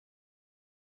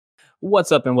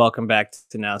What's up and welcome back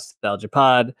to Nowstalgia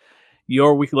Pod,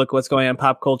 your weekly look at what's going on in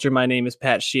pop culture. My name is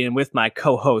Pat Sheehan with my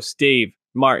co-host Dave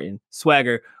Martin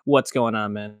Swagger. What's going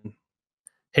on, man?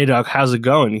 Hey, Doc, how's it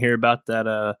going? You hear about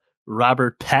that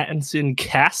Robert Pattinson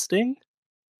casting?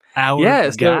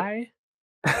 Our So guy?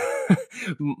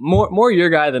 more your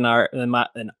guy than our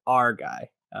guy.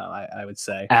 I would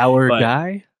say, Our but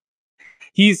guy?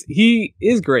 he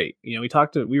is great.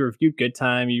 We reviewed Good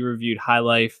Time, you reviewed High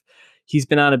Life. He's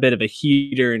been on a bit of a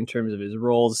heater in terms of his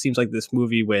roles. It seems like this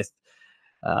movie with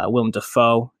Willem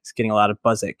Dafoe is getting a lot of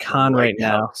buzz at The Cannes right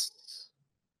now. Lighthouse.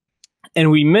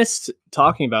 And we missed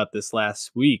talking about this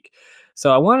last week.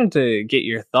 So I wanted to get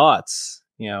your thoughts.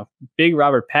 Big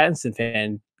Robert Pattinson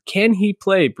fan. Can he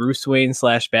play Bruce Wayne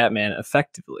 / Batman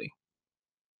effectively?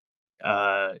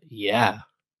 Yeah.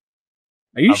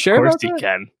 Are you Of sure course about he that?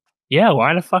 can. Yeah,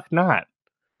 why the fuck not?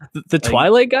 The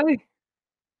Twilight guy?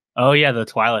 Oh yeah, the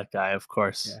Twilight guy, of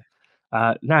course.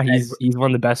 No, he's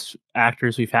one of the best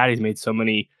actors we've had. He's made so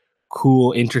many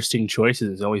cool, interesting choices.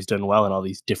 He's always done well in all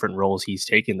these different roles he's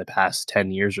taken the past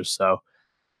 10 years or so.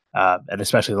 And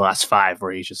especially the last 5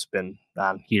 where he's just been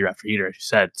on heater after heater, as you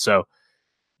said. So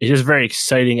it's just very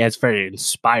exciting. It's very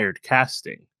inspired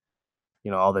casting.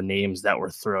 All the names that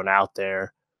were thrown out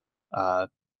there, uh,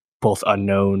 both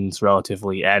unknowns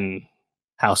relatively and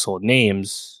household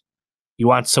names. You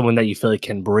want someone that you feel like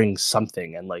can bring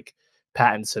something. And like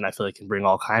Pattinson, I feel like can bring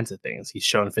all kinds of things. He's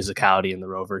shown physicality in The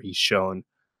Rover. He's shown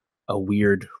a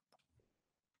weird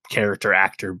character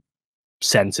actor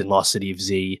sense in Lost City of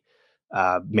Z,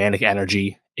 manic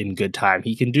energy in Good Time.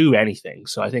 He can do anything.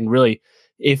 So I think really,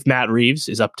 if Matt Reeves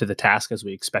is up to the task as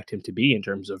we expect him to be in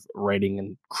terms of writing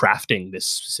and crafting this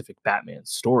specific Batman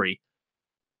story,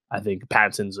 I think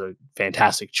Pattinson's a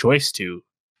fantastic choice to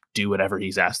do whatever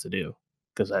he's asked to do,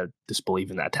 because I just believe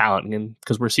in that talent and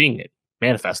because we're seeing it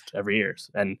manifest every year.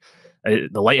 And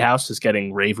The Lighthouse is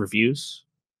getting rave reviews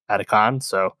at a con.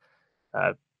 So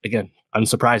again,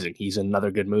 unsurprising. He's in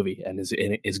another good movie and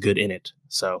is good in it.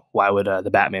 So why would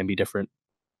the Batman be different?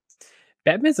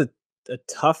 Batman's a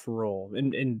tough role,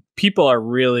 and people are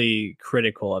really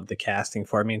critical of the casting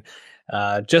for. I mean,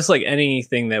 just like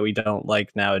anything that we don't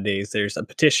like nowadays, there's a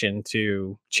petition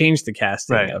to change the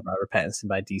casting of Robert Pattinson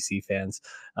by DC fans.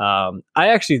 I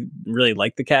actually really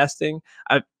like the casting.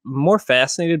 I'm more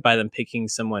fascinated by them picking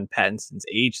someone Pattinson's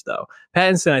age, though.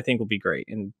 Pattinson, I think, will be great,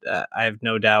 and I have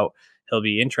no doubt he'll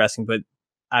be interesting. But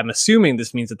I'm assuming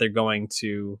this means that they're going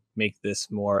to make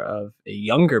this more of a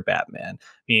younger Batman.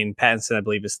 I mean, Pattinson, I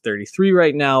believe, is 33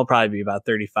 right now, probably be about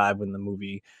 35 when the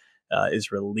movie is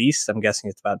released. I'm guessing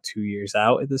it's about 2 years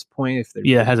out at this point.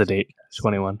 It has a date,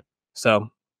 21. So,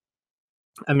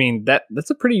 I mean, that's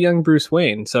a pretty young Bruce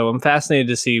Wayne. So I'm fascinated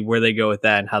to see where they go with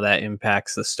that and how that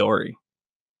impacts the story.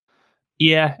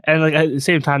 Yeah, and like at the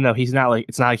same time, though, it's not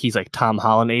like he's like Tom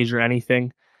Holland age or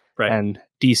anything. Right. And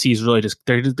DC's really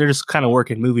they're just kind of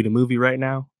working movie to movie right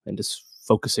now and just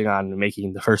focusing on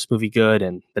making the first movie good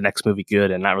and the next movie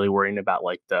good and not really worrying about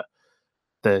like the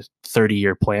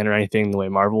 30-year plan or anything the way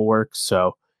Marvel works.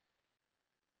 So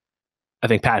I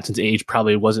think Pattinson's age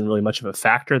probably wasn't really much of a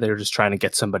factor. They were just trying to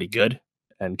get somebody good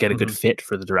and get a good fit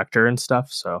for the director and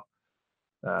stuff. So,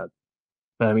 but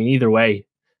I mean, either way,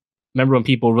 remember when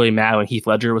people were really mad when Heath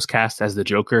Ledger was cast as the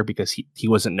Joker because he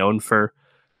wasn't known for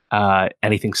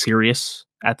anything serious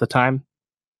at the time.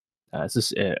 It's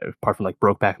just apart from like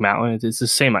Brokeback Mountain, it's the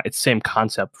same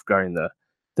concept regarding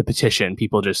the petition.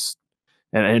 People just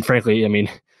and frankly, I mean,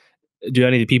 do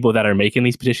any of the people that are making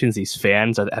these petitions, these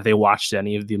fans, have they watched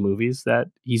any of the movies that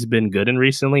he's been good in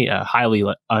recently? Highly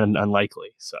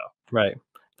unlikely. So right,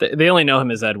 they only know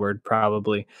him as Edward,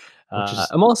 probably.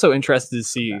 I'm also interested to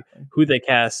see who they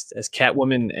cast as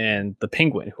Catwoman and the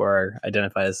Penguin, who are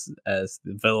identified as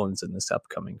the villains in this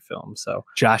upcoming film. So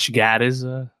Josh Gad is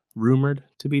rumored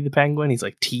to be the Penguin. He's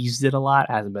like teased it a lot.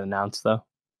 Hasn't been announced though.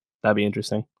 That'd be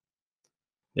interesting.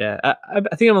 Yeah, I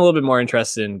think I'm a little bit more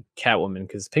interested in Catwoman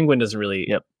because Penguin doesn't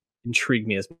really intrigue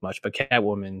me as much, but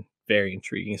Catwoman very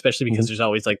intriguing, especially because there's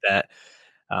always like that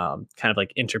kind of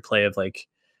like interplay of like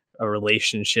a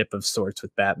relationship of sorts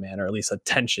with Batman, or at least a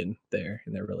tension there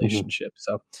in their relationship.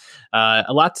 So a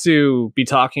lot to be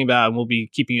talking about, and we'll be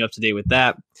keeping you up to date with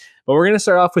that. But we're going to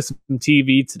start off with some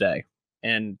TV today.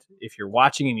 And if you're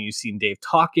watching and you've seen Dave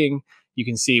talking, you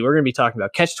can see we're going to be talking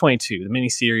about Catch-22, the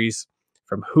miniseries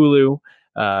from Hulu,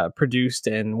 produced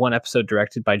and 1 episode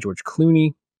directed by George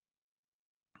Clooney.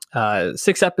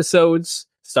 6 episodes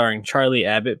starring Charlie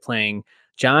Abbott playing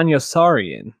John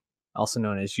Yossarian, also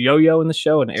known as Yo-Yo in the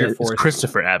show, and Air Force. It's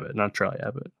Christopher Abbott, not Charlie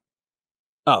Abbott.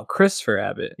 Oh, Christopher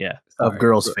Abbott. Yeah, of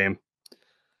Girls fame.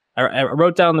 I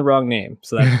wrote down the wrong name,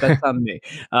 so that's on me.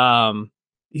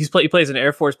 He plays an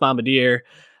Air Force bombardier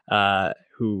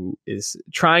who is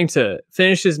trying to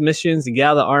finish his missions and get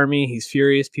out of the army. He's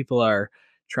furious. People are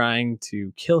trying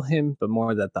to kill him, but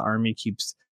more that the army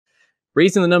keeps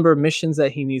raising the number of missions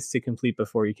that he needs to complete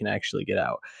before he can actually get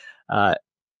out. Uh,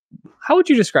 how would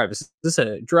you describe this? Is this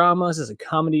a drama? Is this a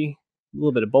comedy? A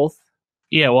little bit of both.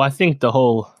 Yeah, well, I think the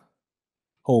whole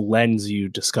lens you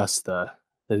discussed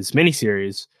this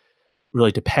miniseries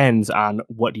really depends on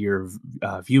what you're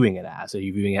viewing it as. Are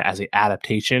you viewing it as an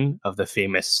adaptation of the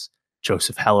famous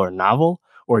Joseph Heller novel,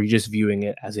 or are you just viewing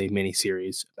it as a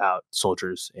miniseries about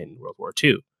soldiers in World War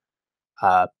II?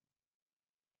 Uh,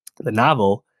 the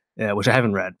novel, which I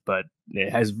haven't read, but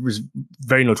it was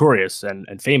very notorious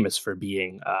and famous for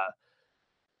being a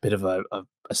bit of a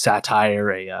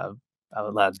satire, a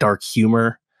lot of dark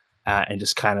humor, and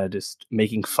just kind of just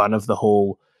making fun of the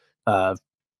whole uh,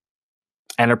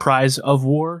 enterprise of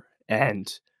war.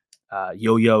 And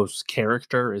Yo-Yo's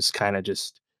character is kind of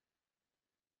just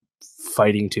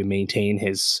fighting to maintain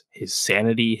his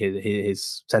sanity,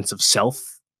 his sense of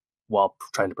self, while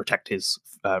trying to protect his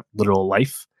literal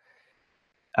life.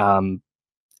 Um,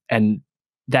 and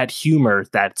that humor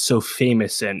that's so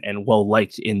famous and well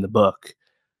liked in the book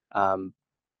um,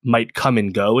 might come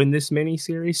and go in this mini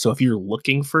series. So if you're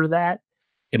looking for that,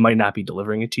 it might not be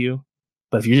delivering it to you.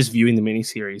 But if you're just viewing the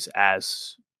miniseries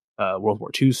as a World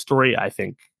War II story, I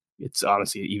think it's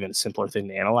honestly even a simpler thing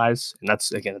to analyze. And that's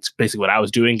basically what I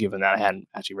was doing, given that I hadn't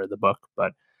actually read the book.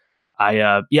 But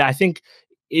I think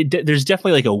there's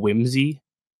definitely like a whimsy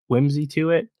to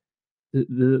it,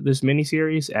 this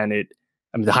miniseries, and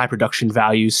I mean, the high production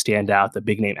values stand out, the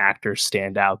big name actors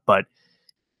stand out, but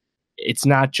it's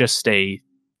not just a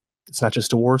it's not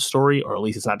just a war story, or at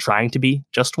least it's not trying to be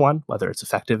just one. Whether it's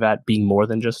effective at being more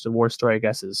than just a war story, I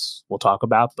guess, is we'll talk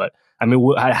about. But I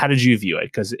mean, how did you view it?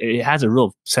 Because it has a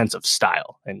real sense of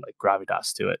style and like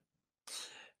gravitas to it.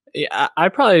 Yeah, I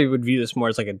probably would view this more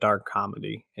as like a dark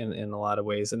comedy in a lot of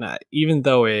ways, and even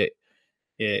though it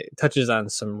touches on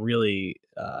some really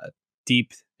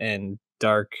deep and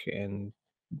dark and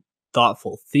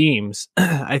thoughtful themes,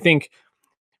 I think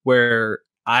where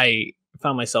I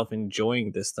found myself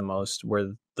enjoying this the most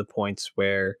were the points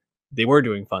where they were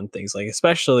doing fun things, like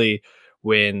especially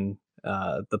when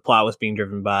the plot was being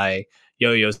driven by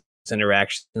Yo-Yo's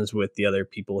interactions with the other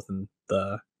people within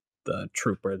the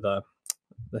troop or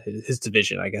his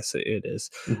division, I guess it is.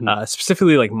 Mm-hmm.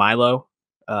 Specifically, like Milo,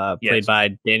 played Yes. by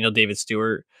Daniel David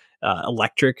Stewart,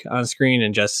 electric on screen,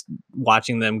 and just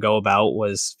watching them go about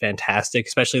was fantastic.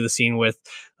 Especially the scene with,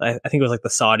 I think it was like the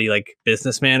Saudi like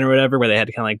businessman or whatever, where they had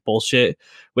to kind of like bullshit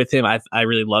with him. I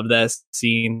really love that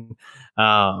scene.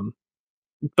 Um,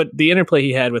 but the interplay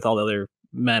he had with all the other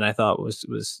men, I thought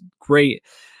was great.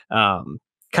 Um,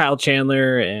 Kyle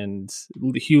Chandler and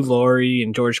Hugh Laurie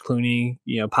and George Clooney,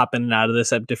 pop in and out of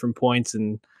this at different points,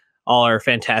 and all are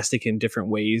fantastic in different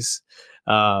ways.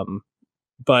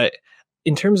 But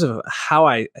in terms of how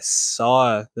I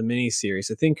saw the miniseries,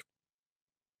 I think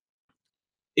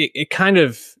it kind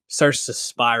of starts to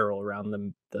spiral around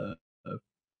the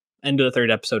end of the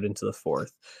third episode into the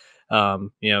fourth.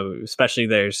 Especially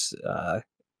there's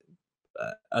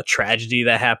a tragedy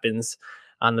that happens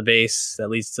on the base that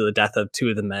leads to the death of two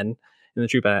of the men in the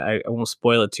troop. I won't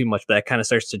spoil it too much, but that kind of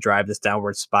starts to drive this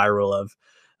downward spiral of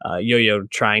Yo-Yo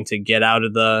trying to get out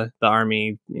of the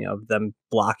army, them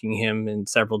blocking him in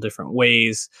several different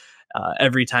ways.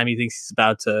 Every time he thinks he's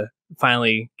about to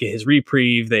finally get his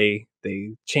reprieve, they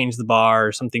change the bar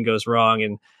or something goes wrong,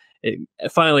 and it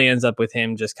finally ends up with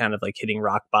him just kind of like hitting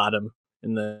rock bottom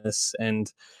in this.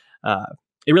 And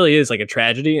it really is like a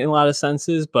tragedy in a lot of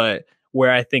senses, but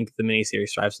where I think the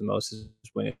miniseries thrives the most is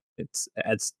when it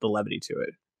adds the levity to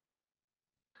it.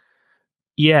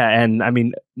 Yeah, and I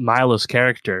mean Milo's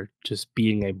character just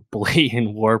being a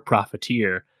blatant war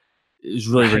profiteer is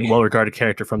really Right. well regarded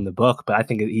character from the book, but I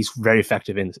think he's very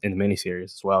effective in the miniseries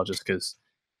as well, just because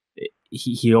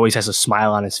he always has a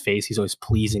smile on his face. He's always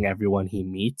pleasing everyone he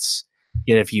meets.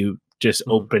 Yet if you just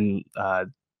open,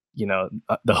 the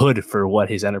hood for what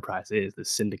his enterprise is, the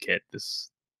syndicate,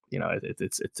 it's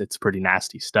pretty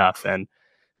nasty stuff. And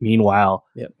meanwhile,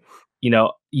 Yep.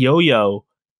 Yo-Yo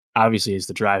obviously is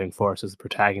the driving force as the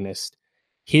protagonist.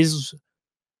 His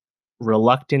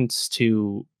reluctance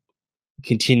to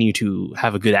continue to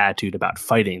have a good attitude about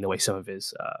fighting the way some of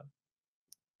his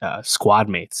squad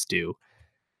mates do.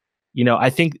 I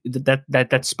think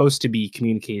that's supposed to be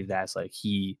communicated as like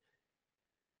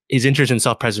his interest in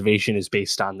self preservation is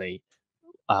based on the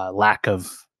lack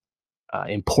of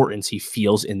importance he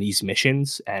feels in these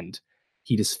missions, and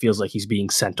he just feels like he's being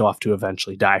sent off to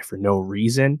eventually die for no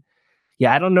reason.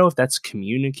 Yeah, I don't know if that's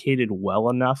communicated well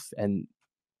enough, and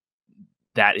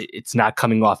that it's not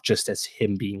coming off just as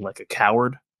him being like a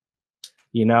coward,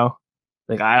 you know?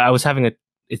 Like I was having a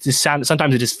it just sounded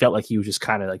sometimes it just felt like he was just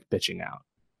kind of like bitching out.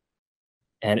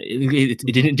 And it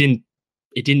Mhm.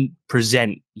 didn't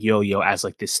present Yo-Yo as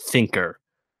like this thinker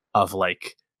of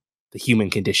like the human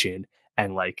condition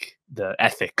and like the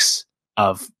ethics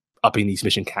of upping these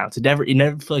mission counts. It never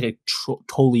felt like I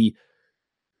totally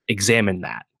examined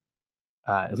that.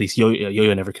 At least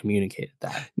Yo-Yo never communicated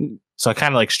that. N So I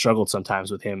kind of like struggled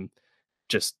sometimes with him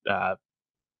just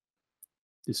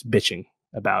just bitching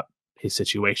about his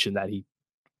situation that he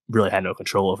really had no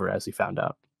control over, as he found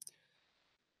out.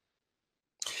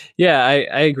 Yeah,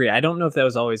 I agree. I don't know if that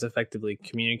was always effectively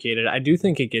communicated. I do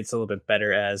think it gets a little bit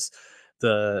better as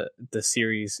the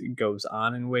series goes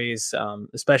on in ways,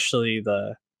 especially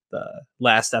the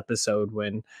last episode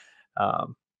when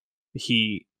um,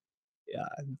 he,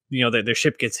 their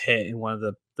ship gets hit and one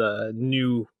of the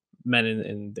new men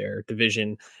in their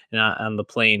division and on the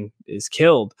plane is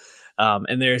killed,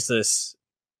 and there's this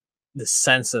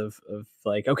sense of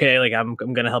like, okay, like I'm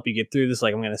gonna help you get through this,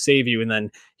 like I'm gonna save you, and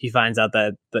then he finds out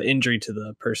that the injury to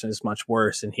the person is much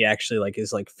worse, and he actually like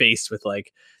is like faced with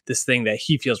like this thing that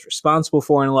he feels responsible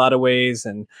for in a lot of ways,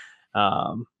 and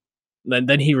um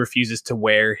then he refuses to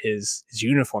wear his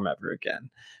uniform ever again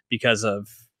because of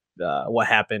what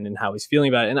happened and how he's feeling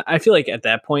about it. And I feel like at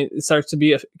that point it starts to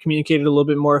be communicated a little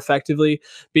bit more effectively.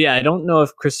 But yeah, I don't know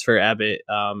if Christopher Abbott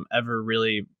ever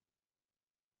really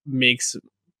makes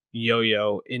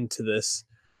Yo-Yo into this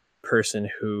person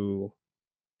who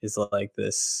is like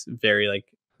this very like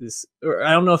this, or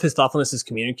I don't know if his thoughtfulness is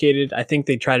communicated. I think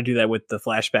they try to do that with the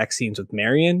flashback scenes with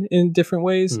Marion in different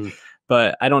ways, Mm.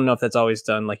 but I don't know if that's always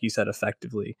done, like you said,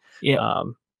 effectively. Yeah.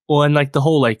 Um, Well, and like the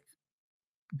whole like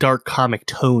dark comic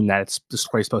tone that it's the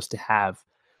story's supposed to have,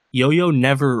 Yo-Yo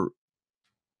never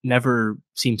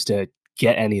seems to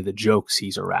get any of the jokes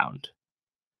he's around.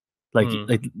 hmm,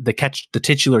 Like the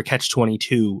titular catch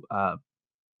 22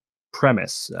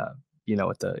 premise,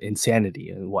 with the insanity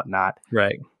and whatnot.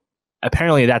 right.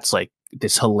 Apparently, that's like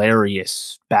this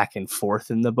hilarious back and forth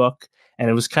in the book, and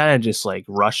it was kind of just like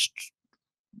rushed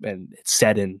and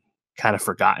said and kind of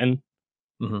forgotten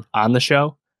Hmm. on the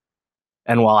show.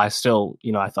 And while I still,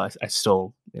 I thought I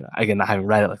still, again, not having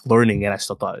read it, like learning it, I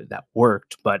still thought that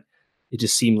worked, but it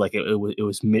just seemed like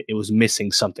it was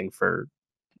missing something for,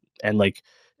 and like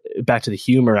back to the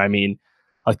humor. I mean,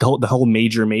 like the whole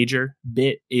major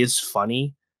bit is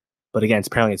funny, but again,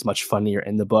 apparently it's much funnier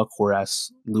in the book.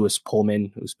 Whereas Lewis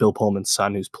Pullman, who's Bill Pullman's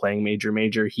son, who's playing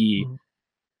Major, he, Hmm.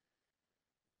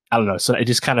 I don't know. So it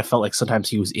just kind of felt like sometimes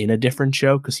he was in a different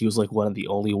show because he was like one of the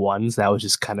only ones that was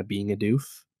just kind of being a doof.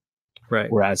 Right.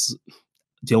 Whereas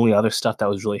the only other stuff that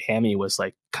was really hammy was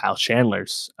like Kyle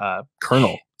Chandler's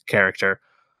Colonel character,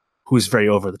 who's very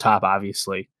over the top,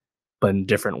 obviously, but in a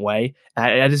different way.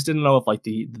 I just didn't know if like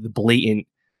the blatant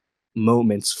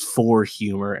moments for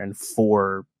humor and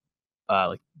for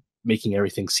like making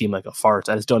everything seem like a farce.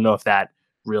 I just don't know if that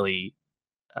really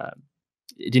uh,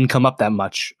 it didn't come up that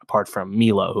much apart from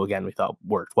Milo, who again we thought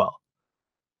worked well.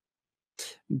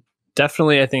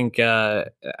 Definitely, I think I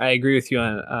agree with you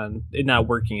on it not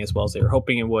working as well as they were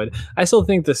hoping it would. I still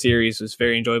think the series was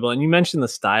very enjoyable, and you mentioned the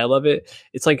style of it.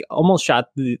 It's like almost shot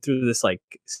through this like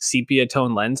sepia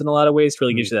tone lens in a lot of ways, to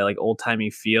really Mm. gives you that like old timey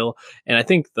feel. And I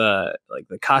think the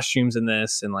costumes in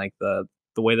this and like the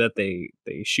way that they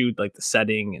shoot like the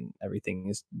setting and everything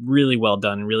is really well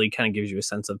done. And really kind of gives you a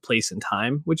sense of place and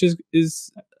time, which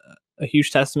is a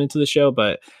huge testament to the show.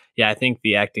 But yeah, I think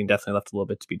the acting definitely left a little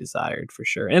bit to be desired for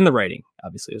sure, and the writing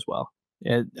obviously as well.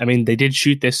 Yeah, I mean, they did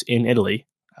shoot this in Italy.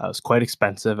 It was quite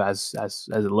expensive as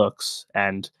it looks,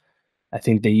 and I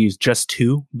think they used just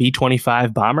two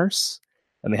B-25 bombers,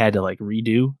 and they had to like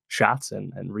redo shots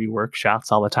and rework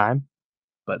shots all the time.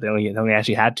 But they only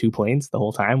actually had two planes the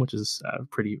whole time, which is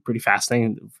pretty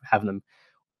fascinating having them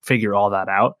figure all that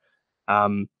out.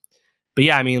 Um, but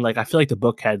yeah, I mean, like I feel like the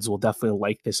bookheads will definitely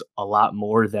like this a lot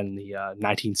more than the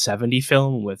 1970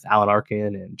 film with Alan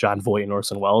Arkin and John Voight and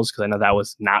Orson Welles, because I know that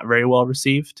was not very well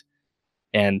received.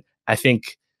 And I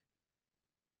think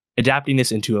adapting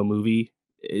this into a movie,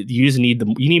 you just you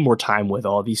need more time with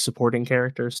all these supporting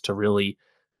characters to really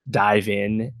dive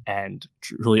in and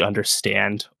really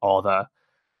understand all the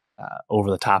over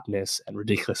the topness and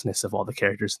ridiculousness of all the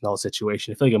characters in the whole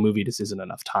situation. I feel like a movie just isn't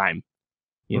enough time,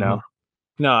 you Hmm. know.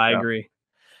 No, I So, agree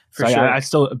for so I sure.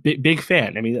 still a big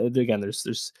fan. I mean, again,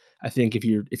 there's I think if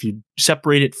you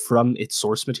separate it from its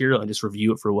source material and just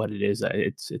review it for what it is,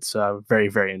 it's very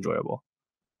very enjoyable.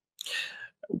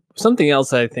 Something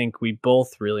else I think we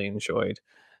both really enjoyed,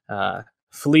 uh,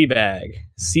 Fleabag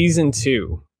season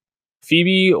 2.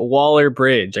 Phoebe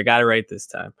Waller-Bridge, I got it right this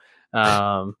time.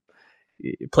 Um,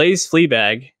 plays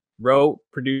Fleabag, wrote,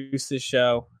 produced this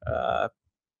show.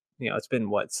 It's been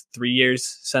what 3 years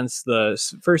since the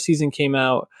first season came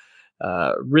out.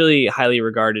 Really highly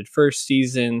regarded first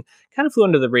season. Kind of flew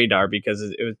under the radar because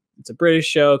it's a British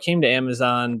show. Came to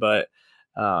Amazon, but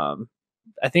um,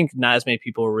 I think not as many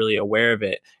people were really aware of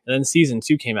it. And then season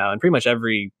 2 came out, and pretty much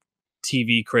every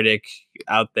TV critic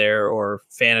out there or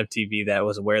fan of TV that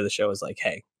was aware of the show was like,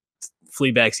 "Hey,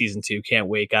 Fleabag season 2, can't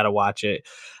wait, gotta watch it."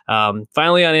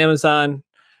 Finally on Amazon,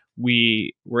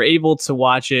 we were able to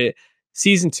watch it.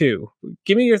 Season 2.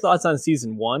 Give me your thoughts on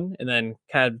season 1, and then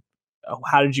kind of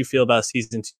how did you feel about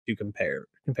season 2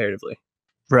 comparatively?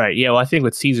 Right. Yeah. Well, I think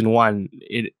with season one,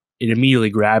 it immediately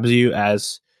grabs you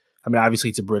as, I mean, obviously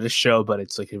it's a British show, but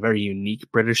it's like a very unique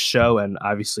British show, and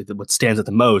obviously what stands out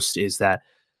the most is that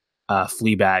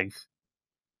Fleabag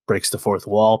breaks the fourth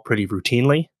wall pretty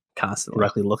routinely, Constantly.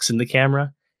 directly looks in the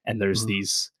camera, and there's Mhm.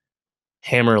 these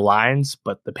hammer lines,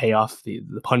 but the payoff, the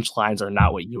punchlines are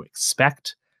not what you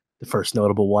expect. The first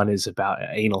notable one is about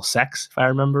anal sex, if I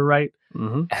remember right.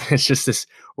 Mhm. And it's just this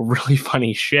really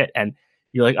funny shit. And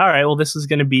you're like, all right, well, this is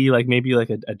going to be like maybe like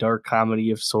a dark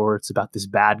comedy of sorts about this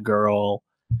bad girl.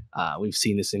 We've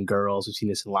seen this in Girls. We've seen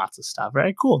this in lots of stuff.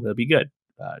 Right? Cool. That'll be good.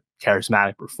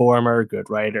 Charismatic performer, good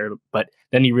writer. But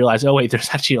then you realize, oh, wait, there's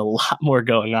actually a lot more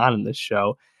going on in this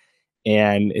show.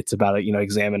 And it's about,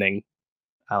 examining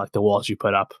like the walls you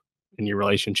put up in your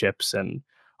relationships and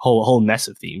whole mess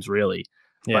of themes, really.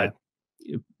 Yeah.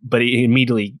 But it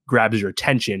immediately grabs your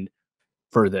attention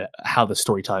for the how the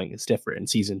storytelling is different. And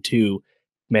season two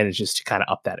manages to kind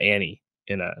of up that ante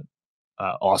in a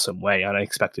awesome way,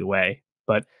 unexpected way.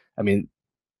 But I mean,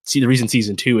 see, the reason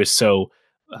season two is so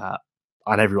uh,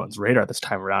 on everyone's radar this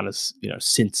time around is,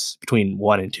 since between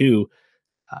one and two,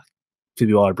 uh,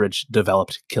 Phoebe Waller-Bridge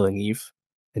developed Killing Eve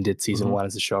and did season Mhm. one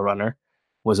as the showrunner,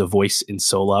 was a voice in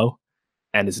Solo,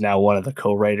 and is now one of the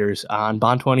co-writers on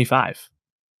Bond 25.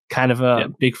 Kind of a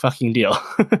Yep. big fucking deal.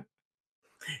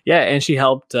 Yeah, and she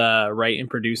helped write and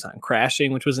produce on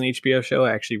Crashing, which was an HBO show.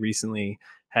 Actually, recently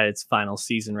had its final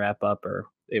season wrap up, or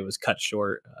it was cut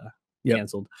short, Yep.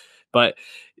 canceled. But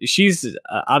she's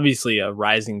obviously a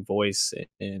rising voice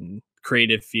in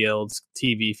creative fields,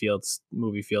 TV fields,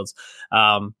 movie fields.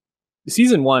 Um,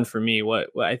 Season 1 for me, what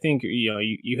I think,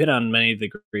 you hit on many of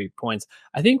the great points.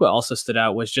 I think what also stood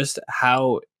out was just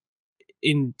how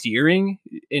endearing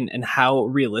and how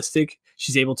realistic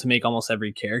she's able to make almost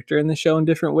every character in the show in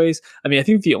different ways. I mean, I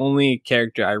think the only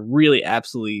character I really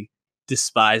absolutely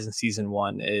despise in season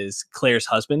 1 is Claire's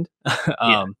husband,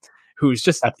 Yeah, who's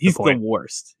just that's the he's the point.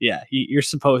 worst. Yeah, you're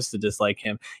supposed to dislike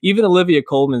him. Even Olivia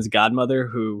Colman's godmother,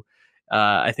 who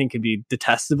I think can be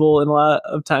detestable in a lot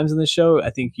of times in the show, I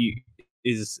think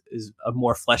is a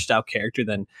more fleshed out character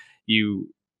than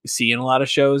you see in a lot of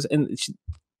shows, and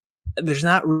there's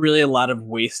not really a lot of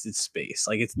wasted space.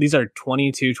 Like these are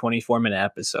 22, 24-minute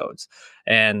episodes,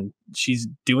 and she's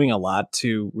doing a lot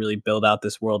to really build out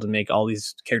this world and make all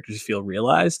these characters feel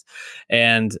realized.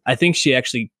 And I think she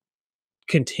actually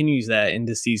continues that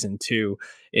into season 2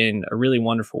 in a really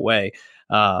wonderful way.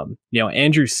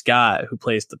 Andrew Scott, who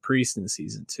plays the priest in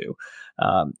season 2,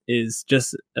 is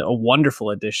just a wonderful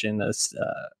addition, a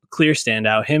clear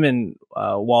standout. Him and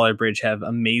Waller Bridge have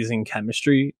amazing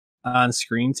chemistry on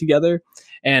screen together.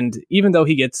 And even though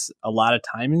he gets a lot of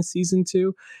time in season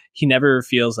 2, he never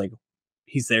feels like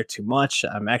he's there too much.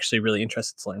 I'm actually really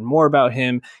interested to learn more about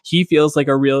him. He feels like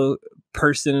a real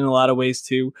person in a lot of ways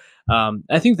too.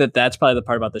 I think that's probably the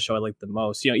part about the show I like the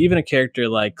most. Even a character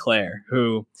like Claire,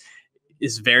 who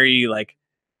is very like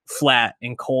flat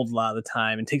and cold a lot of the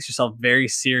time and takes herself very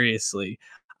seriously.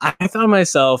 I found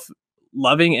myself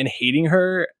loving and hating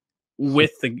her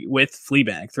with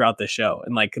Fleabag throughout the show,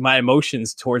 and like my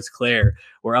emotions towards Claire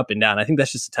were up and down. I think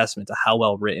that's just a testament to how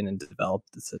well written and developed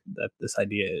this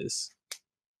idea is.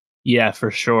 Yeah,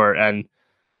 for sure. And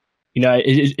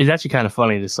it's actually kind of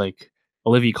funny. This like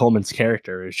Olivia Colman's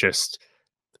character is just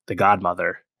the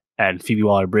godmother, and Phoebe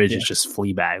Waller-Bridge is Yeah. just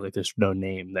Fleabag. Like there's no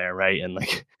name there, right? And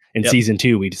like in Yep. season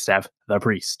two, we just have the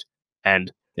priest,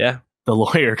 and Yeah. the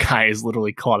lawyer guy is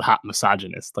literally called hot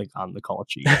misogynist, like on the call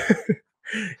sheet.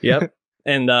 Yep.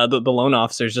 And the loan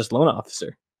officer is just loan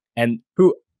officer and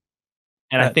who.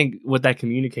 and I think what that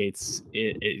communicates,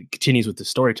 it continues with the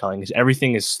storytelling, is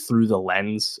everything is through the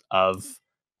lens of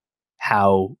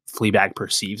how Fleabag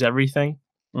perceives everything.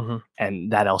 Mhm.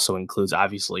 And that also includes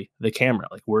obviously the camera.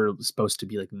 Like we're supposed to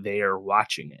be like there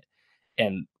watching it.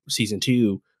 And season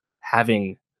two,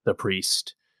 having the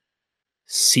priest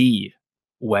see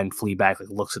when Fleabag like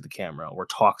looks at the camera or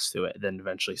talks to it, then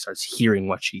eventually starts hearing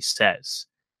what she says,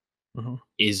 Mhm.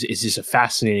 is just a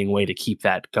fascinating way to keep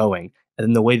that going. And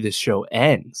then the way this show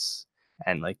ends,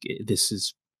 and like this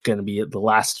is going to be the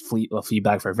last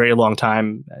Fleabag for a very long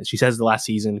time. She says the last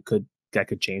season could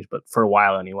change, but for a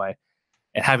while anyway.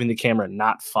 And having the camera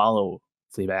not follow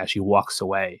Fleabag as she walks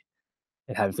away,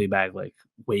 and having Fleabag like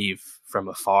wave from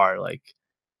afar, like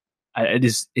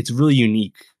it's really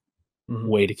unique Mhm.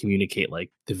 way to communicate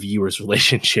like the viewer's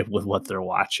relationship with what they're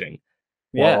watching,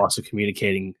 while Yeah. also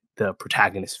communicating the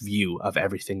protagonist's view of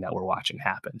everything that we're watching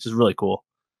happen. This is really cool.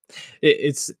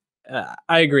 It's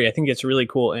I agree. I think it's really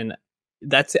cool, and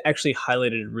that's actually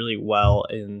highlighted really well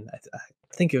in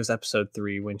I think it was episode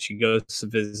 3 when she goes to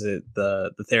visit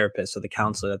the therapist or the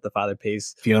counselor that the father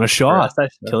pays Fiona for a Shaw,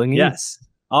 session of. Killing Eve. Yes,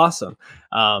 awesome.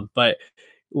 But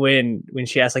when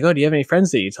she asks like, "Oh, do you have any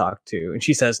friends that you talk to?" and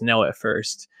she says no at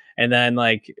first, and then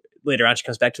like later on she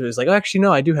comes back to it, is like, "Oh, actually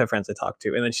no, I do have friends I talk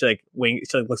to," and then she like she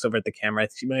like looks over at the camera.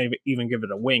 She might even give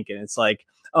it a wink, and it's like,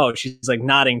 oh, she's like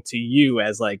nodding to you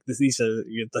as like these are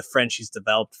the friends she's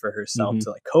developed for herself Mm-hmm.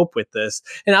 to like cope with this.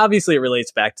 And obviously it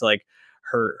relates back to like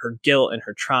her guilt and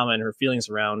her trauma and her feelings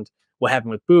around what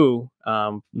happened with Boo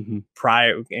Mm-hmm.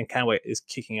 prior, and kind of what is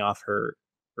kicking off her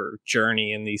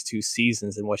journey in these 2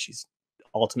 seasons and what she's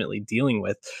ultimately dealing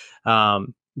with.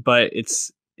 But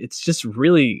it's just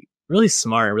really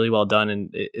smart and really well done, and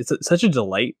it's such a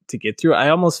delight to get through. I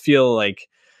almost feel like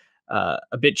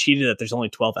a bit cheated that there's only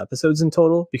 12 episodes in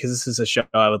total, because this is a show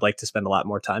I would like to spend a lot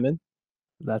more time in.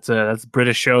 That's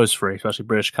British shows for you, especially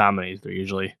British comedies. They're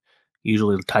usually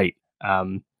tight.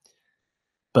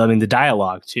 But I mean the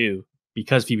dialogue too,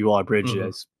 because Phoebe Waller-Bridge Hmm.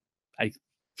 is, I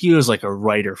feels like a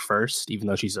writer first, even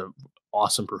though she's an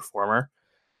awesome performer.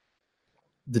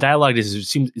 The dialogue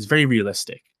is very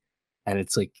realistic, and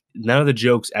it's like none of the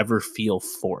jokes ever feel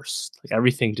forced. Like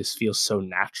everything just feels so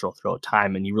natural throughout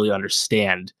time, and you really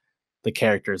understand the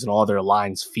characters, and all their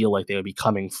lines feel like they would be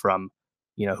coming from,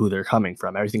 who they're coming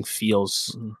from. Everything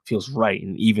Hmm. feels right,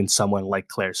 and even someone like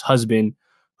Claire's husband,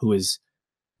 who is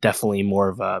definitely more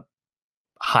of a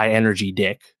high energy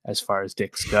dick as far as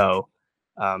dicks go,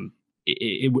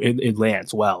 it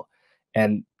lands well.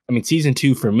 And I mean, season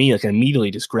 2 for me, like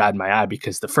immediately just grabbed my eye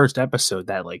because the first episode,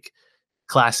 that like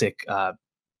classic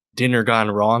dinner gone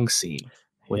wrong scene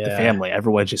with the Yeah. family,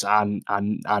 everyone's just on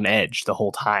edge the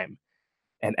whole time,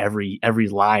 and every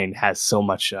line has so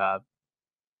much under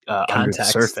the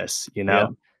Context. surface, Yeah.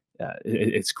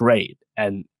 it's great.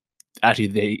 And actually,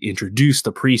 they introduced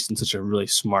the priest in such a really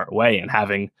smart way, and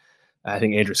having, I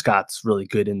think Andrew Scott's really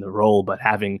good in the role, but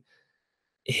having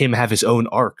him have his own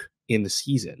arc in the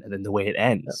season, and then the way it Yeah.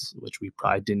 ends, which we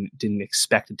probably didn't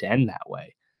expect it to end that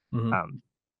way. Hmm. Um,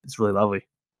 it's really lovely.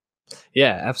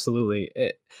 Yeah, absolutely.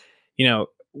 You know,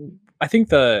 I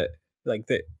think like like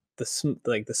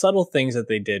the subtle things that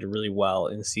they did really well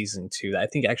in season 2 that I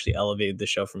think actually elevated the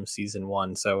show from season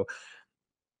 1. So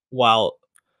while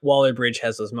Waller Bridge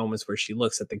has those moments where she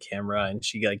looks at the camera and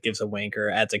she like gives a wink or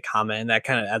adds a comment, and that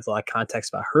kind of adds a lot of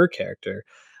context about her character.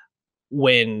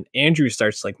 When Andrew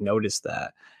starts to like notice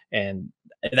that, and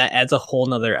that adds a whole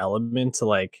nother element to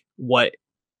like what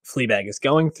Fleabag is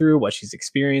going through, what she's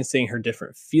experiencing, her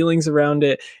different feelings around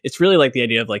it. It's really like the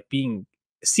idea of like being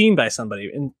seen by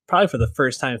somebody, and probably for the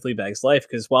first time in Fleabag's life,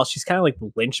 because while she's kind of like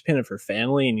the linchpin of her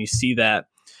family, and you see that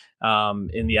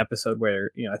in the episode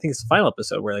where, I think it's the final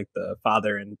episode where like the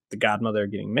father and the godmother are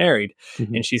getting married,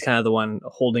 Mhm. and she's kind of the one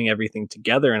holding everything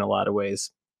together in a lot of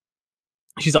ways.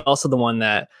 She's also the one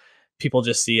that people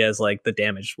just see as like the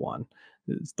damaged one.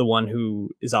 It's the one who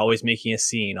is always making a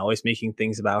scene, always making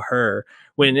things about her.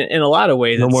 When in a lot of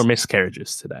ways, No more it's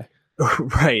miscarriages today.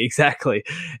 right, exactly.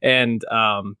 And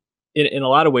in a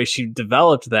lot of ways, she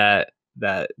developed that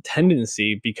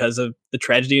tendency because of the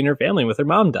tragedy in her family with her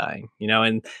mom dying.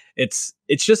 And it's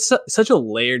just such a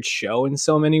layered show in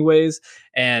so many ways,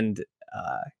 and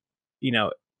uh, you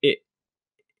know, it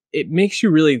it makes you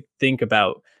really think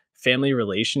about family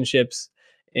relationships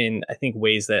in, I think,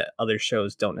 ways that other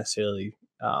shows don't necessarily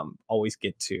always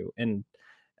get to. And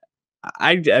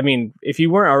I mean, if you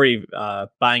weren't already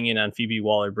buying in on Phoebe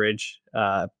Waller Bridge,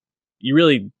 you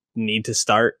really need to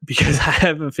start, because I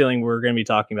have a feeling we're going to be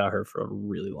talking about her for a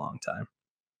really long time.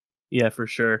 Yeah, for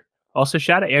sure. Also,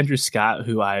 shout out Andrew Scott,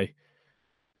 who I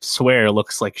swear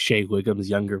looks like Shea Wiggum's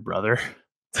younger brother.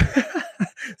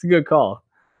 It's a good call.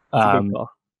 It's a good Um, call.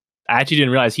 I actually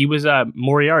didn't realize he was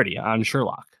Moriarty on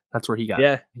Sherlock. That's where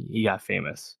Yeah, he got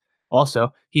famous.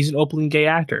 Also, he's an openly gay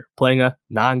actor playing a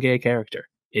non-gay character.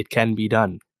 It can be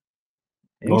done.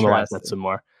 Normalize that interesting. some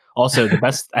more. Also, the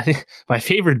best, I think, my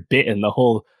favorite bit in the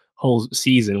whole whole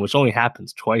season, which only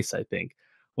happens twice, I think,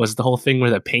 was the whole thing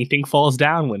where the painting falls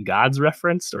down when God's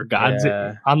referenced or God's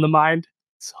Yeah. on the mind.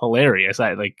 It's hilarious.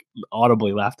 I like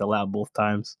audibly laughed aloud both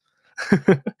times.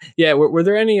 Yeah, were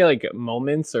there any, like,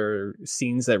 moments or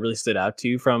scenes that really stood out to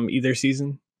you from either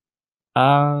season?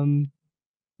 um,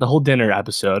 the whole dinner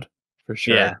episode for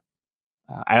Yeah. sure.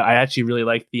 I actually really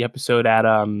liked the episode at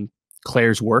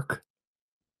Claire's work,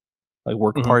 like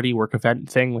work Mhm. party, work event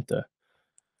thing with the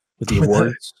With the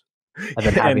awards, and then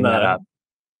and having the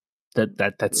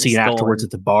that scene afterwards stolen.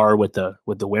 at the bar with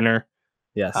the winner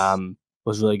Yes. um,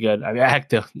 was really good. I mean, heck,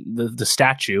 the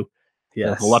statue, the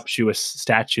Yes. voluptuous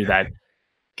statue that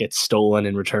gets stolen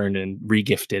and returned and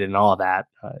regifted and all that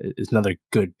is another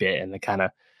good bit, and the kind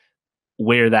of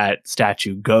where that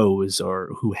statue goes or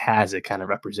who has it kind of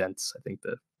represents, I think,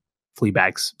 the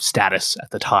Fleabag's status at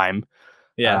the time.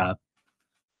 Yeah. Uh,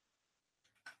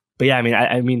 but yeah,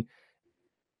 I mean,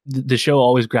 the show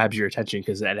always grabs your attention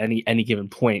because at any given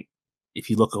point, if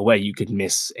you look away, you could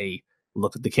miss a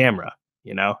look at the camera,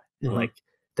 you know, and Mhm. like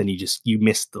then you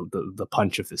miss the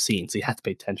punch of the scene, so you have to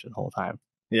pay attention the whole time.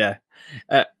 Yeah.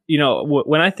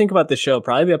 When I think about the show,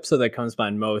 probably the episode that comes to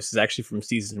mind most is actually from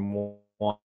season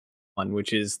 1,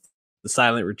 which is the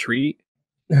silent retreat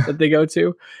that they go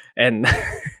to, and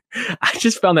I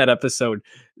just found that episode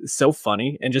so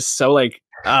funny and just so, like,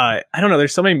 I don't know,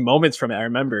 there's so many moments from it I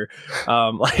remember,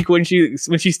 like, when she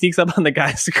sneaks up on the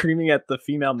guy screaming at the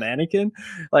female mannequin,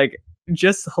 like,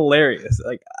 just hilarious,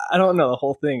 like, I don't know the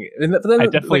whole thing, and but then I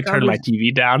the definitely turned my conversation.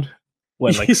 TV down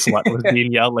when like "slut" was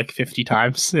being yelled like 50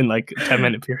 times in like a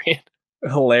 10-minute period.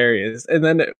 Hilarious. And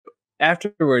then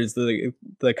afterwards, the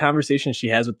conversation she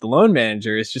has with the loan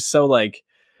manager is just so, like,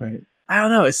 Right. I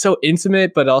don't know, it's so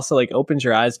intimate, but also, like, opens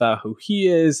your eyes about who he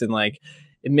is, and, like,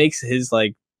 it makes his,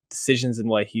 like, decisions and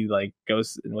what he, like,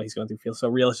 goes and what he's going through feel so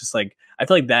real. It's just like I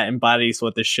feel like that embodies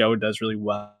what the show does really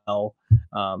well,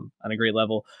 on a great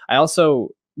level. I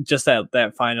also just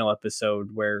that final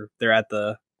episode where they're at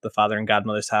the father and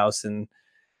godmother's house, and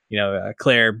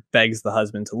Claire begs the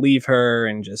husband to leave her,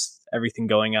 and just everything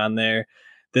going on there.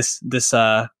 This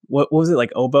what was it,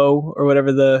 like, oboe or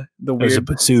whatever, the It was a weird,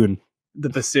 bassoon, the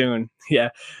bassoon.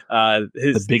 Yeah. the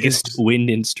His biggest wind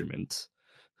instrument.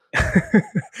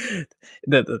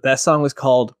 that song was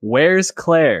called "Where's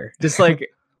Claire?" Just like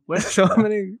Where's so that?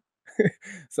 many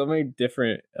so many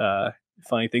different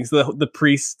funny things. The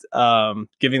priest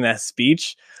giving that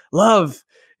speech, love,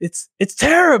 it's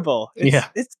terrible. Yeah.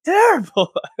 It's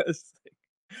terrible.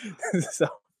 It's so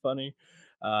funny.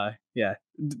 Yeah,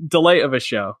 delight of a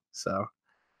show. So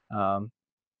um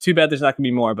too bad there's not gonna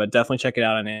be more, but definitely check it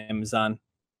out on Amazon.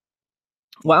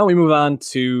 Why don't we move on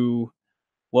to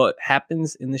what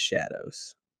happens in the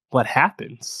shadows? What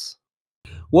happens?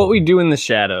 What We Do in the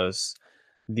Shadows,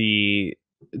 the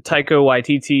Taika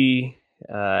Waititi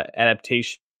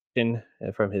adaptation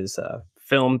from his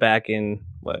film back in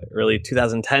early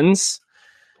 2010s.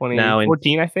 Now in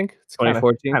 2014, I think. It's kind of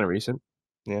 2014, kind of recent.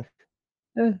 Yeah.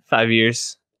 5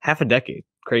 years, half a decade,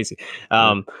 crazy.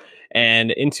 Yeah.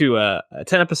 And into a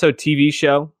 10-episode TV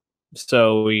show.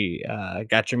 So we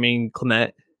got Jermaine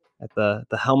Clement at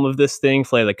the helm of this thing,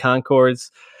 Flight of the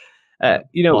Concords. Yeah.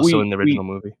 You know, Also in the we original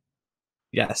movie.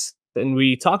 Yes, and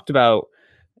we talked about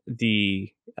this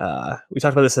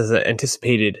as an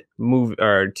anticipated movie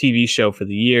or TV show for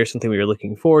the year, something we were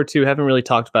looking forward to. Haven't really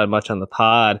talked about it much on the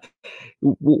pod.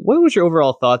 What was your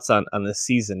overall thoughts on this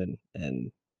season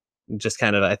and just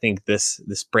kind of, I think, this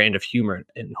brand of humor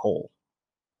in whole?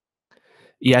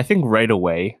 Yeah, I think right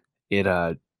away it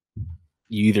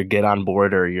you either get on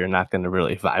board or you're not going to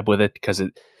really vibe with it because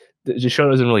the show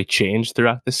doesn't really change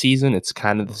throughout the season. It's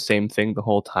kind of the same thing the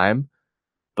whole time,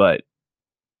 but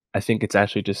I think it's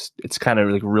actually just it's kind of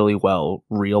like really well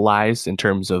realized in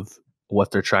terms of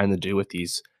what they're trying to do with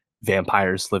these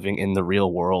vampires living in the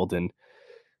real world and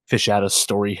fish out of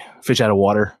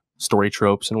water story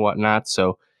tropes and whatnot.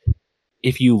 So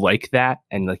if you like that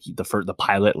and like the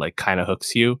pilot like kind of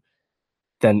hooks you,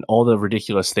 then all the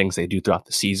ridiculous things they do throughout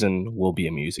the season will be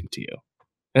amusing to you.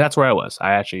 And that's where I was.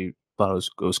 I actually thought it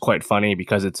was quite funny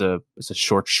because it's a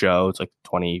short show. It's like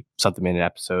 20 something minute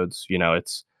episodes. You know,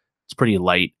 it's pretty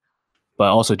light, but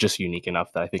also just unique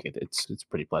enough that I think it's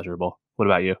pretty pleasurable. What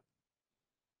about you?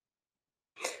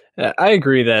 I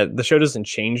agree that the show doesn't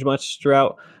change much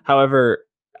throughout. However,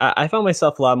 I found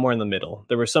myself a lot more in the middle.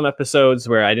 There were some episodes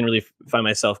where I didn't really find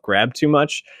myself grabbed too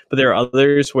much, but there are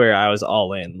others where I was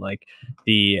all in. Like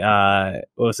the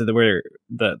what was it? Where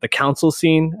the council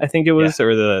scene, I think it Yeah, was,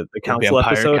 or the the council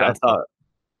Vampire episode. I Council. thought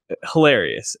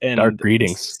hilarious, Dark and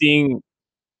greetings. seeing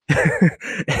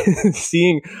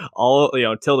seeing all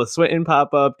Tilda Swinton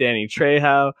pop up, Danny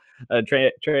Trejo.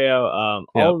 Trejo, all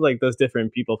Yep. of like those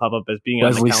different people pop up as being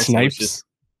on the Wesley council, which is Snipes,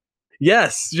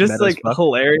 yes, just meta as like fuck.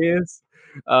 hilarious.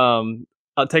 Taika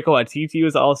Waititi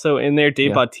was also in there. Dave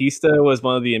Yeah. Bautista was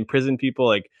one of the imprisoned people.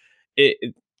 Like it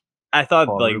I thought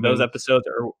Paul like those Rubens. episodes,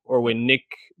 or when Nick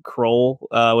Kroll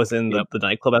was in Yep. the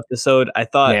nightclub episode, I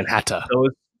thought Manhattan.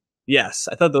 those yes,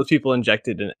 I thought those people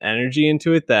injected an energy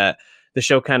into it that the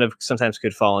show kind of sometimes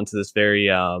could fall into this very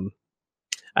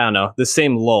I don't know, the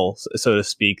same lull, so to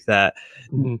speak, that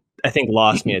Mhm. I think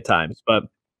lost me at times. But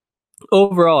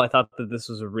overall, I thought that this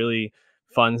was a really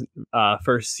fun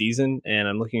first season, and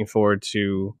I'm looking forward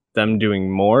to them doing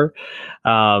more.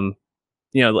 Um,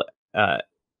 you know,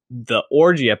 the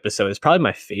orgy episode is probably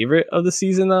my favorite of the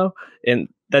season, though, and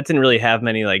that didn't really have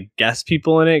many like guest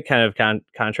people in it. Kind of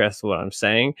contrast to what I'm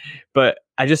saying, but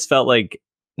I just felt like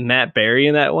Matt Berry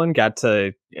in that one got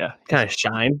to Yeah. kind of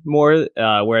shine more,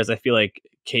 whereas I feel like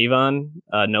Kayvon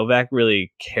Novak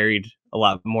really carried a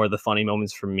lot more of the funny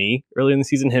moments for me early in the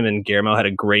season. Him and Guillermo had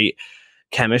a great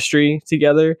chemistry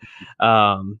together,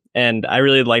 and I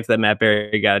really liked that Matt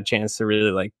Berry got a chance to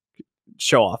really like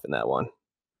show off in that one.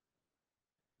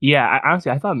 Yeah,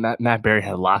 honestly, I thought Matt Berry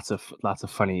had lots of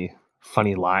funny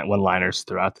one-liners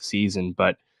throughout the season,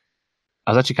 but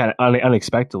I was actually kind of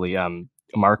unexpectedly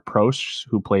Mark Prost,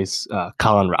 who plays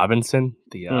Colin Robinson,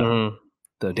 Mm-hmm.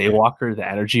 the Daywalker, the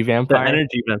energy The vampire,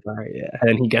 energy vampire, yeah. and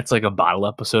then he gets like a bottle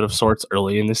episode of sorts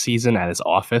early in the season at his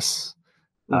office.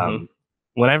 Mm-hmm. Um,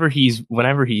 whenever he's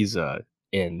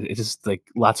in, it's just like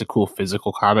lots of cool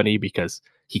physical comedy because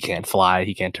he can't fly,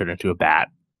 he can't turn into a bat,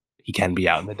 he can be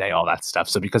out in the day, all that stuff.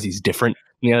 So because he's different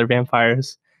than the other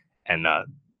vampires and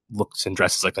looks and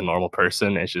dresses like a normal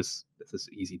person, it's just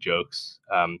easy jokes.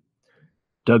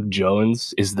 Doug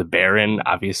Jones is the Baron.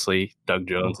 Obviously, Doug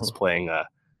Jones is Mm-hmm. playing a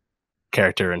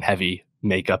character in heavy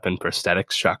makeup and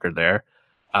prosthetics. Shocker there.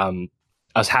 I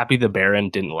was happy the Baron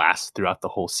didn't last throughout the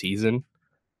whole season,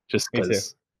 just Me too.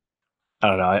 because I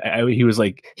don't know. He was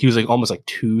like almost like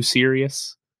too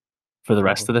serious for the Mm-hmm.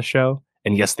 rest of the show.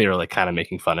 And yes, they were like kind of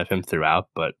making fun of him throughout,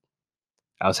 but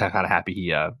I was kind of happy he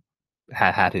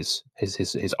had his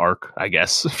arc, I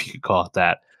guess, if you could call it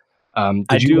that. I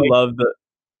Did you do like? love the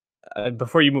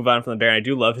before you move on from the Baron, I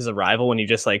do love his arrival when he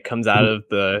just like comes out of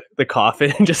the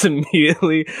coffin and just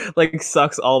immediately like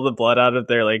sucks all the blood out of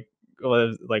their like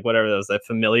whatever that was, that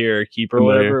familiar keeper or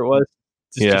Familiar? whatever it was.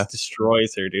 Yeah, Just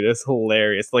destroys her, dude. It's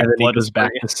hilarious. and Like then he blood goes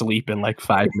back spurting. to sleep in like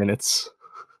 5 minutes.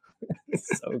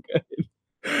 It's so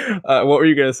good. What were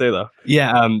you gonna say though?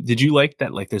 Yeah. Did you like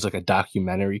that? Like, there's like a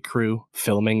documentary crew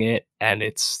filming it, and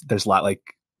there's a lot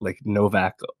like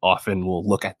Novak often will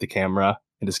look at the camera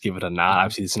and just give it a nod. Mhm.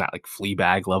 Obviously, it's not like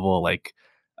Fleabag level, like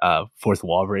fourth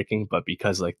wall breaking, but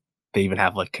because like they even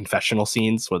have like confessional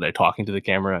scenes where they're talking to the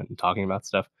camera and talking about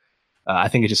stuff. I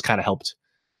think it just kind of helped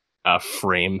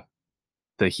frame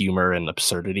the humor and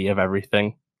absurdity of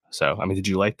everything. So, I mean, did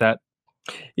you like that?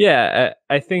 Yeah,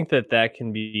 I think that that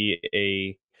can be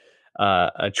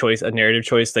a choice, a narrative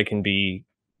choice that can be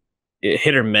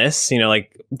hit or miss. You know,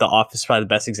 like The Office is probably the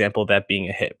best example of that being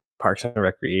a hit. Parks and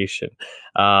Recreation,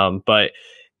 but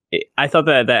I thought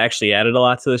that that actually added a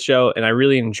lot to the show, and I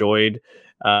really enjoyed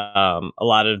a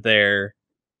lot of their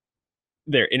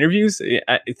interviews.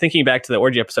 Thinking back to the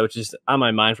orgy episode, which is on my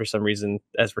mind for some reason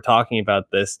as we're talking about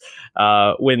this,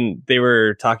 when they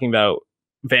were talking about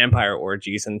vampire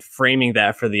orgies and framing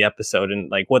that for the episode and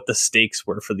like what the stakes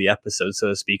were for the episode, so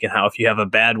to speak, and how if you have a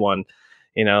bad one,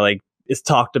 you know, like it's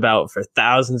talked about for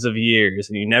thousands of years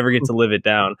and you never get to live it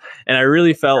down. And I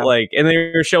really felt Yeah. like, and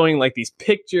they were showing like these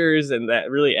pictures and that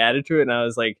really added to it. And I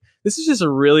was like, this is just a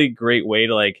really great way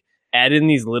to like add in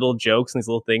these little jokes and these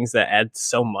little things that add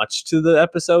so much to the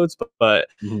episodes,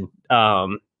 Mhm.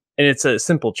 and it's a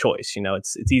simple choice, you know,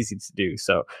 it's easy to do.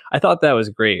 So I thought that was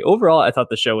great. Overall, I thought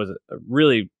the show was a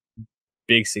really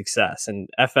big success, and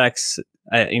FX,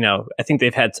 you know, I think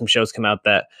they've had some shows come out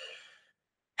that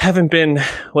haven't been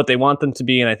what they want them to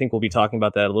be, and I think we'll be talking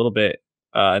about that a little bit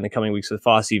in the coming weeks with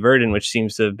Fosse Verdon, which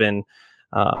seems to have been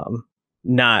um,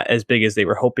 not as big as they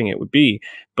were hoping it would be.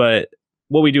 But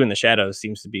What We Do in the Shadows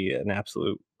seems to be an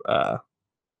absolute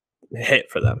hit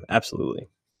for them. Absolutely.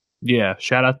 Yeah,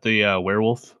 shout out the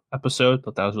werewolf episode.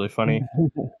 Thought that was really funny.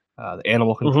 The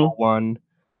animal Hmm. control one,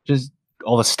 just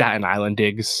all the Staten Island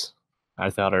digs. I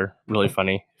thought are really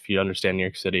funny if you understand New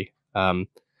York City.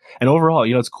 And overall,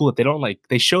 you know, it's cool that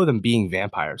they show them being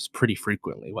vampires pretty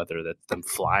frequently, whether that's them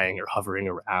flying or hovering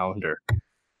around or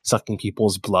sucking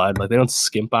people's blood. Like they don't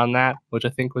skimp on that, which I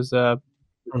think was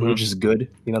Hmm. which is good.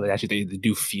 You know, they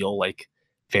do feel like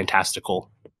fantastical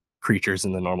creatures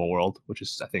in the normal world, which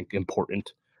is I think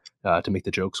important to make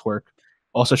the jokes work.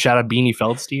 Also, shout out Beanie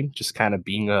Feldstein, just kind of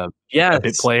being a bit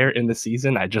Yes. player in the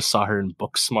season. I just saw her in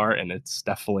Booksmart, and it's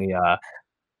definitely uh,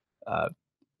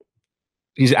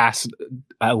 he's asked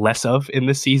less of in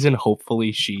this season.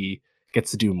 Hopefully, she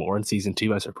gets to do more in season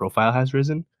 2 as her profile has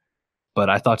risen. But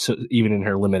I thought so, even in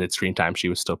her limited screen time, she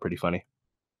was still pretty funny.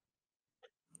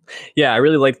 Yeah, I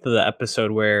really liked the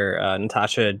episode where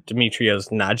Natasha Dimitrios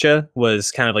Nadja was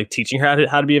kind of like teaching her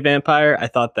how to be a vampire. I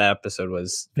thought that episode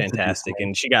was It's a decent fantastic, one.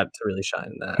 and she got to really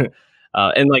shine in that.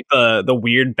 And like the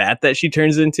weird bat that she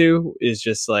turns into is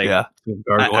just like Yeah, I,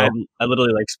 I gargoyle. I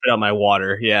literally like spit out my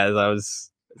water. Yeah, as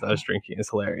I was drinking. It's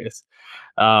hilarious.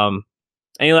 Um,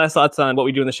 any last thoughts on what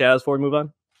we do in the shadows before we move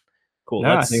on? Cool. No,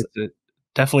 I Let's think it's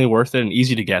definitely worth it and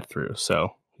easy to get through.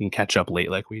 So you can catch up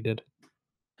late like we did.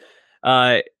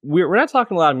 we're not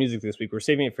talking a lot of music this week. We're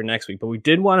saving it for next week, but we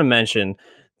did want to mention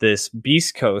this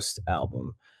Beast Coast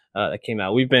album that came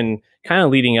out. We've been kind of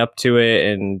leading up to it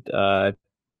and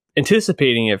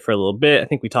anticipating it for a little bit. I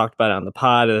think we talked about it on the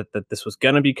pod that this was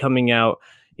going to be coming out.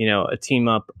 You know, a team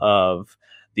up of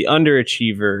the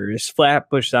Underachievers,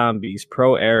 Flatbush Zombies,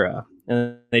 Pro Era,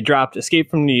 and they dropped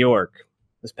 "Escape from New York"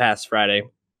 this past Friday.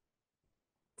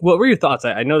 What were your thoughts?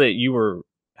 I know that you were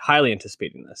highly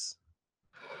anticipating this.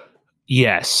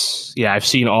 Yes. Yeah, I've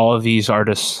seen all of these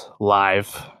artists live.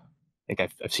 I think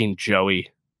I've seen Joey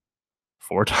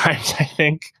 4 times, I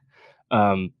think.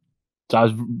 Um, so I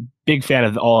was a big fan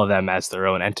of all of them as their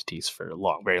own entities for a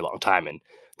long, very long time. And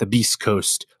the Beast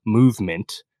Coast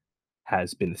movement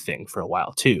has been a thing for a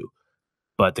while too.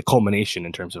 But the culmination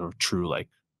in terms of a true like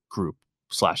group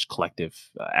slash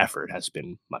collective effort has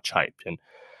been much hyped. And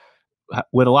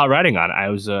with a lot riding on it, I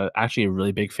was actually a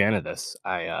really big fan of this.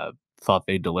 I thought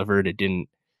they delivered. It didn't.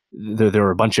 There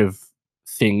were a bunch of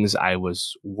things I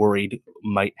was worried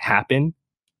might happen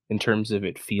in terms of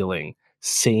it feeling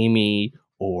samey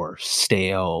or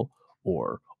stale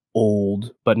or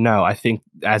old. But no, I think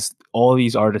as all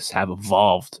these artists have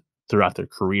evolved throughout their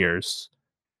careers,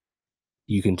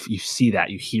 you see that,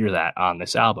 you hear that on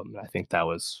this album. I think that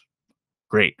was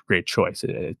great choice.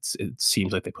 It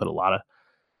seems like they put a lot of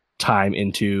time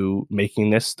into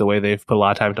making this the way they've put a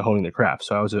lot of time into honing their craft.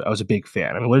 So I was a big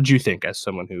fan. I mean, what did you think as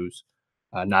someone who's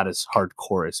not as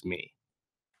hardcore as me?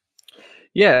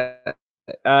 Yeah,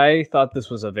 I thought this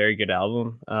was a very good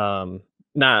album.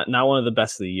 Not one of the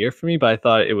best of the year for me, but I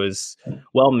thought it was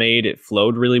well made. It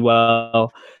flowed really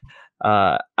well.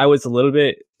 I was a little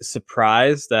bit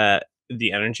surprised that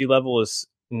the energy level is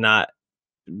not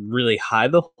really high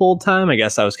the whole time. I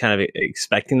guess I was kind of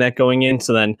expecting that going in.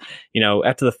 So then, you know,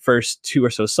 after the first two or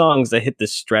so songs, I hit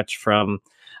this stretch from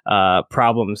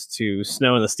Problems to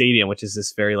Snow in the Stadium, which is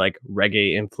this very like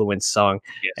reggae influenced song.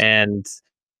 Yes. And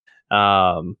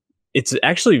um it's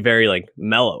actually very like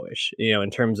mellowish, you know,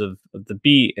 in terms of the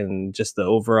beat and just the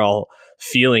overall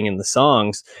feeling in the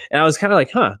songs. And I was kind of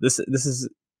like, this is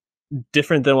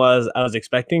different than what I was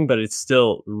expecting, but it's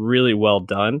still really well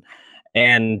done.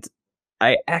 And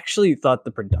I actually thought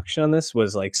the production on this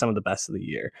was like some of the best of the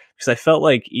year, because I felt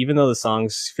like even though the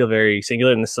songs feel very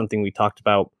singular, and this is something we talked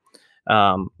about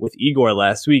with Igor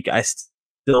last week, I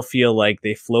still feel like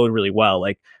they flowed really well.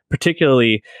 Like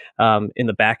particularly in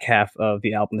the back half of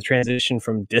the album, the transition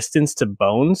from Distance to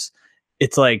Bones,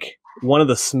 it's like one of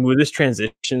the smoothest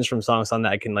transitions from song to song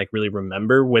that I can like really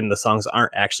remember, when the songs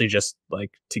aren't actually just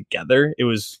like together. It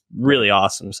was Right. really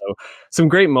awesome. So some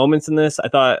great moments in this. I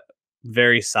thought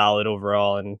very solid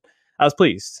overall, and I was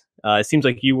pleased. It seems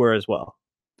like you were as well.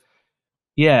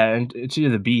 Yeah, and to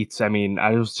the beats, I mean,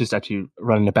 I was just actually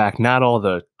running it back. Not all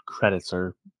the credits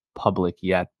are public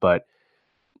yet, but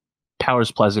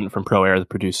Powers Pleasant from Pro Air, the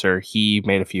producer, he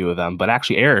made a few of them. But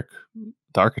actually, Eric,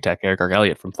 the architect, Eric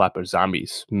Elliott from Flatbush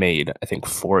Zombies, made I think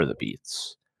 4 of the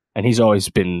beats, and he's always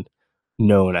been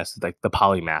known as like the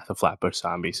polymath of Flatbush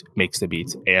Zombies. Makes the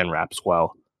beats and raps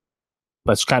well.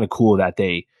 But it's kind of cool that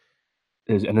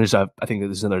there's I think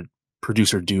there's another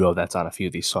producer duo that's on a few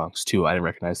of these songs too. I didn't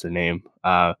recognize their name.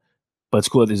 But it's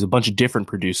cool that there's a bunch of different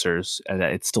producers and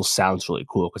that it still sounds really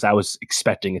cool, because I was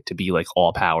expecting it to be like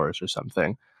all Powers or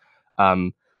something.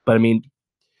 Um, but I mean,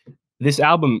 this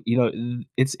album, you know,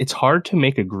 it's hard to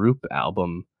make a group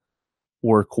album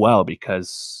work well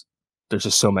because there's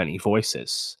just so many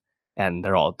voices, and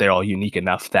they're all unique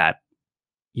enough that,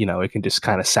 you know, it can just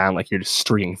kind of sound like you're just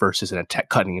stringing verses and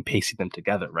cutting and pasting them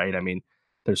together, right? I mean,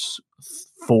 there's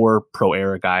 4 Pro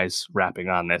Era guys rapping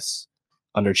on this.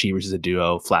 Underachievers is a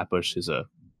duo. Flatbush is a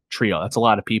trio. That's a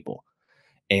lot of people,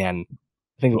 and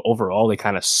I think overall they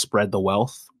kind of spread the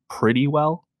wealth pretty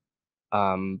well.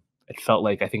 It felt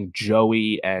like I think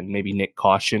Joey and maybe Nick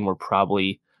Caution were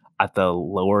probably at the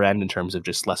lower end in terms of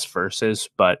just less verses,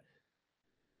 but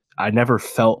I never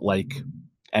felt like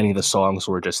any of the songs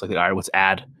were just like, all right, let's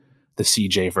add the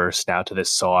CJ verse now to this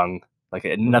song. Like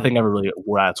Mhm. nothing ever really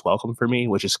wore out its welcome for me,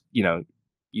 which is, you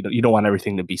don't want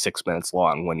everything to be 6 minutes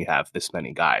long when you have this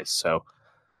many guys. So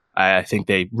I think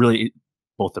they really,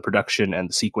 both the production and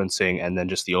the sequencing and then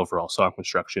just the overall song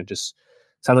construction, just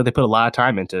sounds like they put a lot of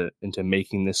time into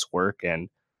making this work and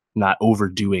not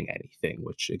overdoing anything,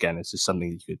 which again is just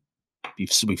something that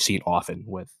we've seen often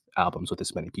with albums with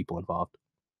this many people involved.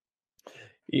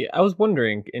 Yeah, I was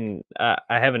wondering, and I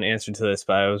have an answer to this,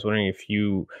 but I was wondering if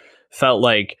you felt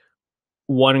like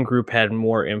one group had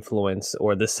more influence,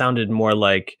 or this sounded more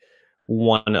like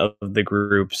one of the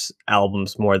group's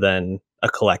albums more than a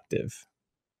collective.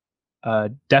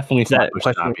 Definitely Is that Flatbush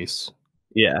question? Zombies.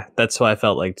 Yeah, that's what I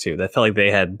felt like too. I felt like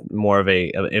they had more of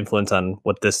a influence on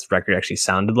what this record actually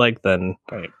sounded like than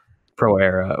Right. Pro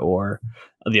Era or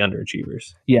the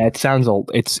Underachievers. Yeah, it sounds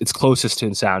old. It's closest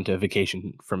in sound to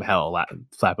Vacation from Hell,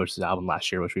 Flatbush's album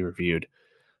last year, which we reviewed.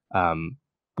 Um,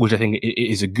 which I think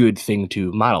is a good thing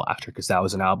to model after because that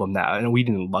was an album that I know we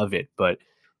didn't love it, but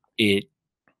it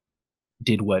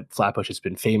did what Flatbush has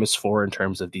been famous for in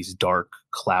terms of these dark,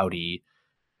 cloudy,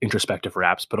 introspective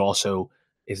raps, but also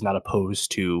is not opposed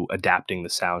to adapting the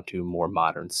sound to more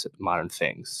modern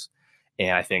things.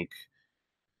 And I think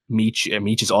Meech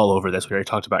is all over this. We already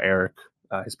talked about Eric,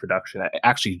 his production.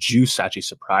 Actually, Juice actually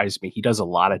surprised me. He does a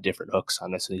lot of different hooks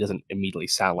on this, and he doesn't immediately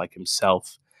sound like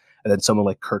himself. And then someone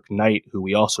like Kirk Knight, who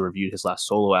we also reviewed his last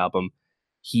solo album,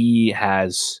 he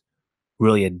has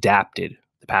really adapted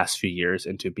the past few years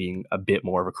into being a bit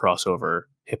more of a crossover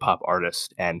hip hop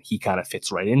artist. And he kind of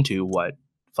fits right into what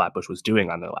Flatbush was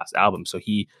doing on their last album. So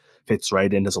he fits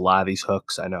right in, does a lot of these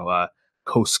hooks. I know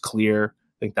Coast Clear,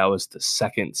 I think that was the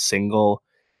second single.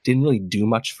 Didn't really do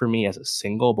much for me as a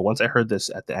single, but once I heard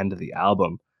this at the end of the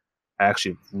album, I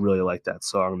actually really like that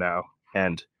song now.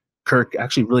 And Kirk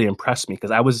actually really impressed me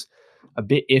because I was a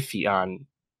bit iffy on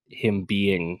him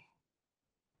being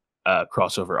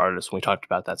crossover artist when we talked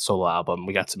about that solo album.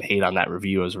 We got some hate on that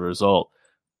review as a result,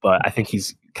 but I think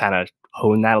he's kind of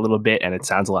honed that a little bit, and it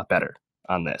sounds a lot better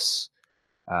on this.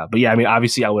 But yeah, I mean,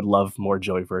 obviously, I would love more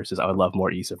Joey verses. I would love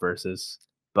more Issa verses,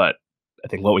 but I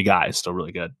think what we got is still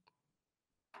really good.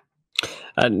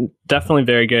 Definitely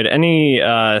very good. Any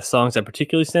songs that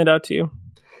particularly stand out to you?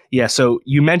 Yeah, so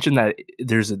you mentioned that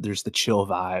there's the chill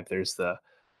vibe, there's the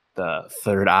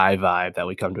third eye vibe that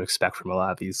we come to expect from a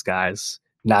lot of these guys.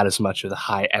 Not as much of the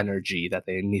high energy that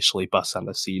they initially bust on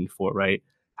the scene for, right?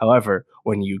 However,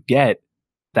 when you get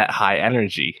that high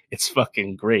energy, it's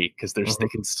fucking great because they Mhm.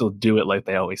 can still do it like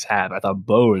they always have. I thought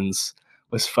Bones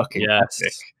was fucking epic.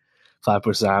 Yes.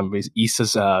 Flatbush Zombies,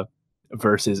 Issa's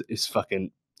verses is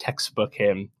fucking textbook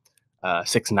him.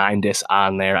 6ix9ine diss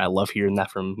on there. I love hearing that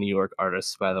from New York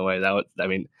artists. By the way, I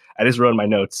mean, I just wrote in my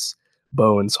notes.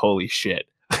 Bones, holy shit.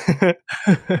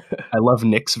 I love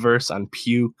Nick's verse on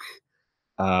Puke.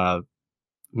 Uh,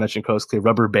 mentioned Coast Clear.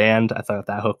 Rubber Band, I thought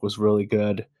that hook was really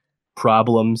good.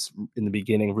 Problems in the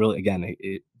beginning, really, again,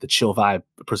 the chill vibe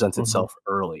presents Mhm. itself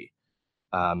early.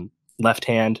 Um, Left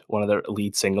Hand, one of their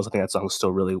lead singles. I think that song's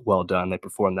still really well done. They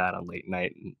performed that on Late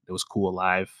Night, and it was cool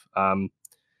live.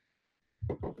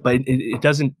 But it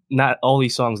doesn't, not all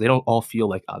these songs, they don't all feel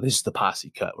like, oh, this is the posse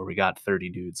cut where we got 30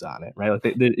 dudes on it, right? Like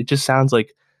it just sounds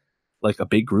like a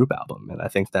big group album, and I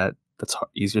think that's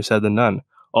easier said than done.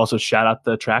 Also, shout out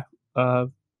the track uh,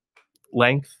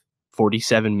 length,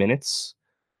 47 minutes,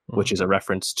 which Mhm. is a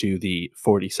reference to the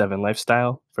 47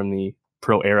 lifestyle from the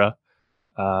Pro Era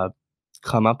uh,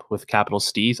 come up with capital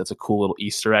Steez. That's a cool little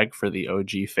Easter egg for the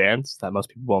OG fans that most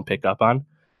people won't pick up on.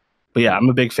 But yeah, I'm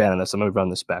a big fan of this. I'm gonna run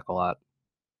this back a lot.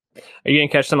 Are you gonna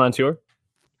catch them on tour?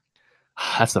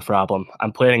 That's the problem.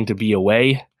 I'm planning to be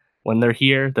away when they're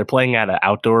here. They're playing at an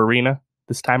outdoor arena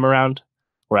this time around,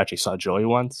 where I actually saw Joey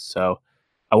once. So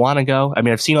I want to go. I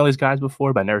mean, I've seen all these guys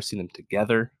before, but I've never seen them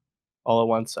together all at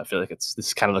once. I feel like this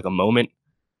is kind of like a moment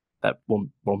that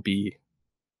won't be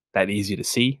that easy to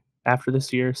see after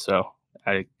this year. So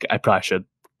I probably should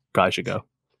go.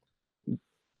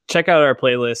 Check out our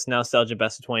playlist, Nowstalgia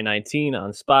Best of 2019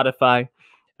 on Spotify.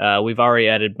 We've already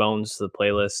added Bones to the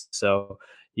playlist, so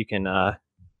you can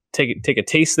take a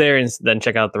taste there and then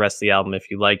check out the rest of the album if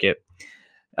you like it.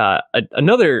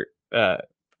 Another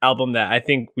album that I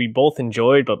think we both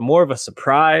enjoyed, but more of a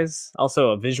surprise, also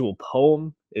a visual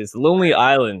poem, is Lonely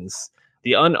Islands,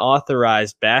 the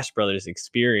Unauthorized Bash Brothers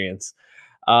Experience.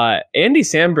 Andy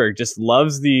Samberg just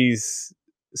loves these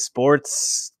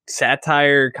sports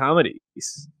satire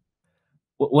comedies.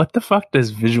 What the fuck does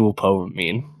visual poem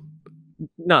mean?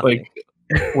 Like Nothing.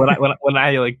 when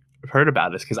I like heard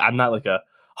about this because I'm not like a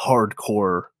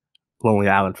hardcore Lonely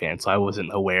Island fan, so I wasn't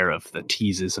aware of the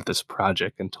teases of this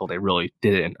project until they really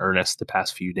did it in earnest the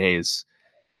past few days.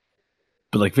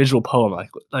 But like visual poem,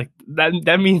 like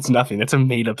that means nothing. That's a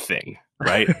made up thing,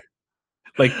 right?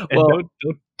 Like, and Well,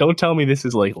 don't tell me this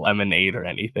is like Lemonade or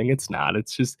anything. It's not.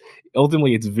 It's just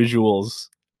ultimately it's visuals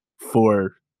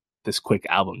for this quick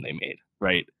album they made,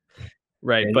 right?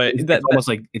 right, And but it's that almost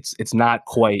like it's not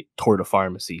quite Tour de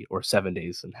Pharmacy or 7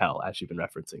 Days in Hell, as you've been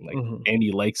referencing. Like mhm.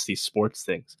 Andy likes these sports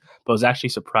things, but I was actually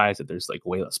surprised that there's like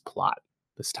way less plot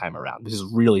this time around. This is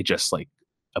really just like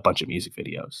a bunch of music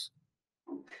videos.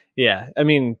 Yeah, I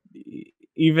mean,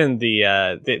 even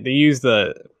they use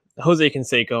the Jose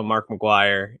Canseco, Mark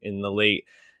McGuire in the late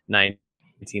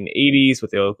 1980s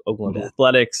with the Oakland Mhm.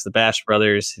 Athletics, the Bash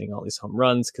Brothers hitting all these home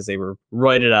runs because they were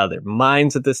roided out of their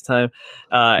minds at this time,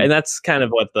 and that's kind of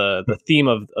what the theme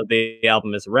of the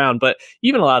album is around. But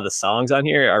even a lot of the songs on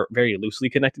here are very loosely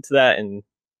connected to that, and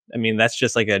I mean that's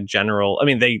just like a general. I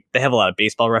mean they have a lot of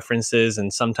baseball references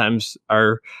and sometimes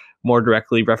are more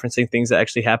directly referencing things that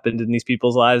actually happened in these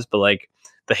people's lives, but like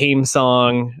the Haim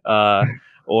song,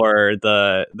 or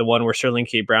the one where Sterling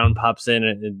K. Brown pops in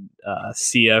and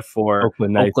Sia for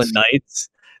Oakland Oakland Nights. Nights.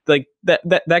 Like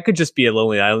that could just be a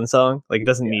Lonely Island song. Like it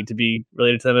doesn't Yeah. need to be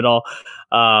related to them at all.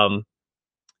 Um,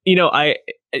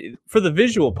 for the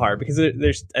visual part because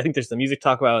there's I think there's the music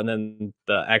talk about and then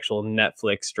the actual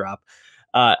Netflix drop.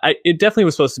 It definitely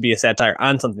was supposed to be a satire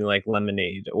on something like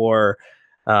Lemonade or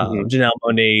Mhm. Janelle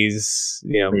Monáe's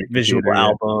Your visual computer, yeah.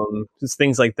 album, just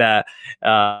things like that.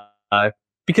 Uh, uh,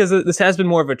 because this has been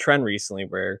more of a trend recently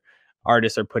where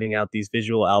artists are putting out these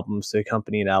visual albums to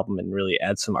accompany an album and really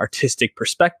add some artistic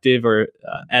perspective or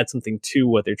add something to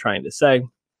what they're trying to say.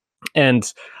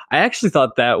 And I actually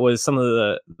thought that was some of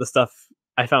the stuff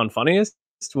I found funniest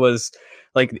was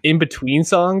like in between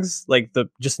songs, like the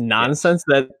just Yes. nonsense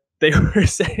that they were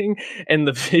saying and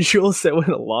the visuals that went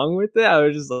along with it. I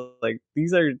was just like,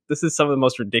 this is some of the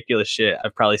most ridiculous shit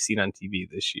I've probably seen on TV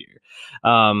this year.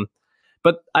 Um,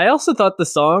 but I also thought the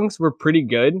songs were pretty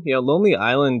good. Lonely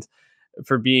Island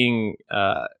for being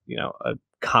a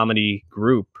comedy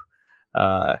group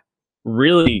uh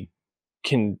really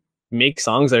can make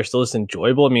songs that are still just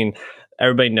enjoyable. I mean,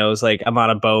 everybody knows like I'm on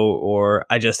a boat or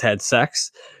I just had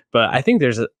sex, but I think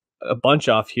there's a bunch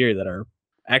off here that are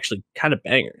actually kind of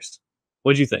bangers.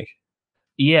 What do you think?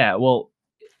 Yeah, well,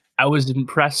 I was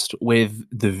impressed with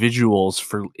the visuals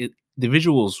for it. The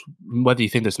visuals, whether you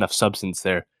think there's enough substance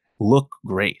there, look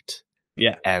great.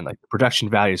 Yeah. And like the production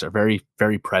values are very,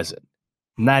 very present.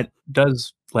 And that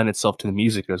does lend itself to the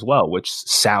music as well, which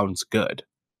sounds good.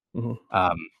 Hmm.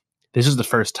 Um, this is the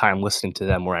first time listening to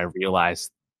them where I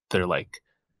realized their like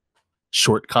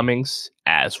shortcomings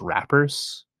as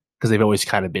rappers because they've always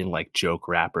kind of been like joke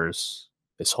rappers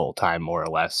this whole time, more or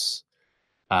less.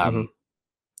 Hmm. Um,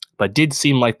 but did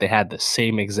seem like they had the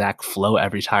same exact flow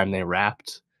every time they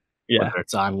rapped, whether Yeah.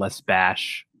 it's on Let's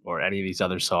Bash or any of these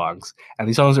other songs. And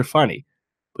these songs are funny.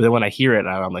 But then when I hear it,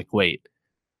 I'm like, wait,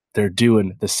 they're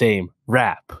doing the same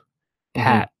rap. Hmm.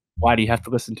 Pat, why do you have to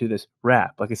listen to this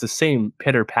rap? Like it's the same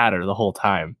pitter patter the whole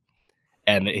time.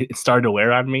 And it started to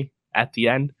wear on me at the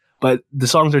end. But the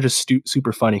songs are just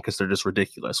super funny because they're just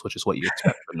ridiculous, which is what you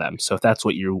expect from them. So if that's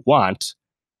what you want,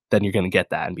 then you're going to get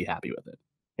that and be happy with it.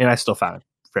 And I still found it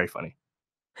very funny.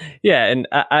 Yeah, and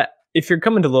if you're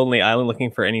coming to Lonely Island looking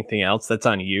for anything else, that's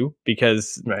on you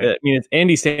because Right. I mean, it's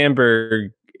Andy Samberg.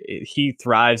 He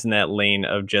thrives in that lane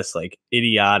of just like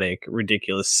idiotic,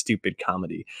 ridiculous, stupid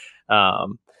comedy.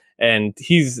 Um, and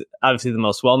he's obviously the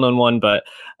most well-known one, but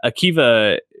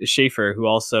Akiva Schaffer, who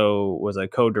also was a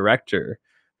co-director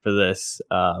for this,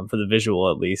 for the visual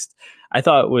at least, I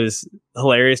thought was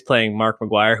hilarious playing Mark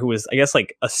McGuire, who was, I guess,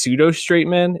 like a pseudo straight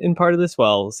man in part of this,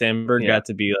 while Sandberg Yeah. got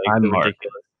to be like I'm the Mark.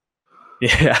 ridiculous.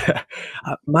 Yeah.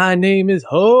 My name is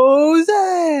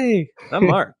Jose. I'm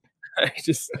Mark. I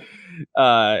just,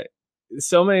 uh,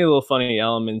 so many little funny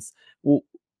elements. Well,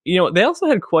 they also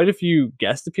had quite a few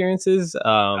guest appearances.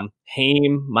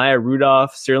 Haim, Maya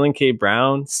Rudolph, Sterling K.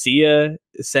 Brown, Sia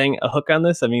sang a hook on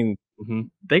this. I mean, Mhm.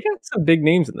 they got some big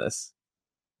names in this.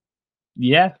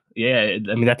 Yeah, yeah.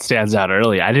 I mean, that stands out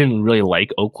early. I didn't really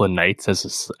like Oakland Nights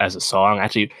as a song.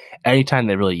 Actually, anytime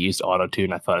they really used auto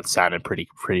tune, I thought it sounded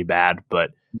pretty bad.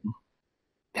 But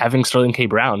having Sterling K.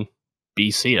 Brown be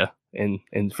Sia and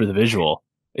for the visual,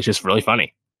 it's just really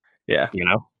funny. Yeah. You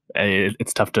know,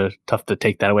 it's tough to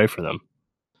take that away from them.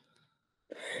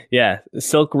 Yeah.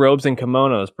 Silk robes and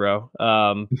kimonos, bro.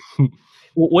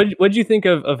 What'd you think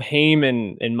of Haim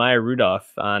and Maya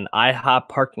Rudolph on IHOP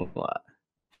parking lot?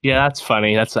 Yeah, that's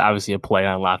funny. That's obviously a play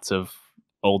on lots of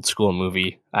old school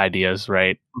movie ideas,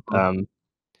 right? Mhm. Um,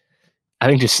 I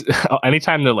think just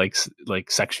anytime they're like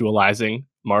sexualizing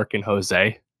Mark and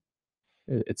Jose,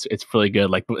 it's really good.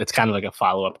 Like it's kind of like a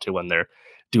follow up to when they're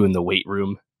doing the weight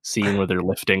room scene where they're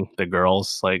lifting the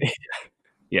girls. Like,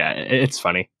 yeah, it's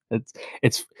funny.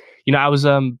 It's I was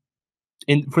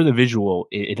in for the visual.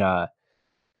 It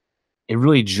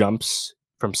really jumps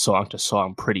from song to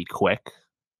song pretty quick.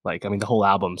 Like, I mean, the whole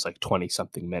album's like 20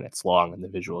 something minutes long, and the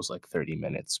visual's like 30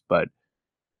 minutes. But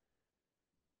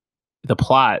the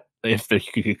plot, if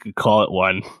you could call it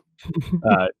one,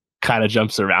 uh, kind of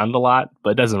jumps around a lot,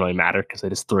 but it doesn't really matter because they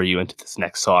just throw you into this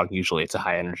next song. Usually, it's a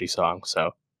high energy song,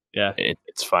 so Yeah.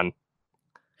 it's fun.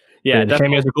 Yeah, The definitely.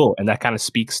 cameos are cool, and that kind of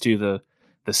speaks to the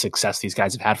success these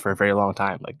guys have had for a very long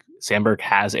time. Like Sandberg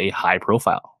has a high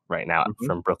profile right now Mhm.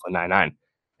 from Brooklyn Nine-Nine,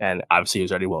 and obviously he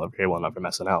was already very well known from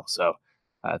SNL. So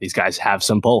these guys have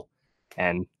some pull,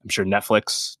 and I'm sure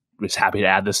Netflix was happy to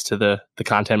add this to the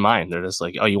content mine. They're just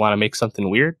like, oh, you want to make something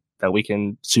weird that we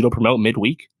can pseudo promote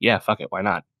midweek? Yeah, fuck it, why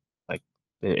not? Like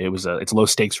it's low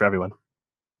stakes for everyone.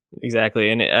 Exactly,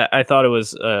 and I thought it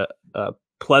was a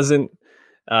pleasant,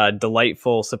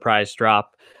 delightful surprise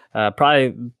drop.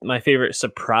 Probably my favorite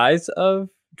surprise of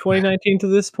 2019 to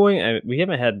this point. We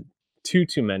haven't had too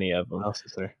many of What them. else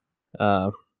is there? Uh,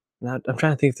 I'm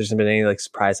trying to think if there's been any like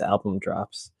surprise album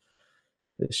drops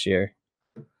this year.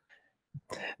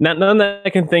 Not none that I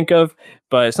can think of,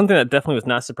 but something that definitely was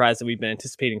not surprised that we've been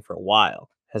anticipating for a while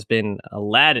has been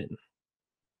Aladdin.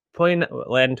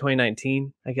 Aladdin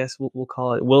 2019, I guess we'll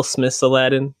call it Will Smith's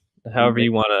Aladdin, however Remake.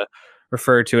 you want to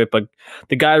refer to it. But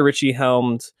the Guy Ritchie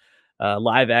helmed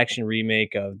live action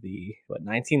remake of the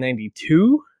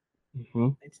 1992,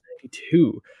 Mhm.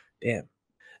 1992, damn,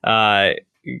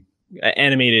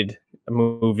 animated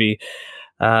movie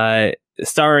uh,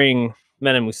 starring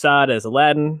Mena Musad as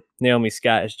Aladdin, Naomi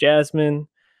Scott as Jasmine.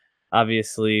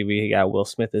 Obviously, we got Will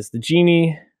Smith as the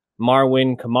genie,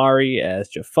 Marwan Kamari as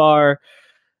Jafar,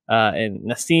 and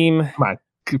Nassim. Come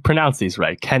on, pronounce these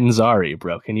right. Kenzari,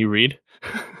 bro. Can you read?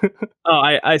 Oh,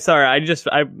 I sorry.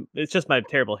 It's just my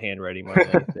terrible handwriting more than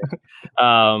anything.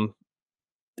 Um,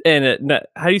 and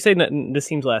how do you say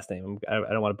Nassim's last name? I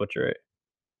don't want to butcher it.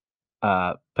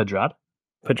 Pedrad,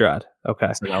 Pedrad. Okay.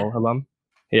 SNL alum.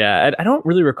 Yeah, I don't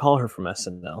really recall her from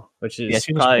SNL, which Yeah, is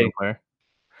she's a piano probably player.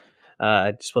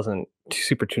 I just wasn't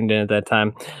super tuned in at that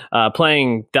time.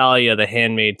 Playing Dahlia, the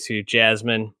handmaid to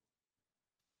Jasmine.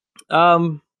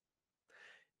 Um,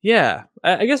 yeah,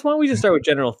 I guess why don't we just start with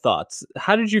general thoughts?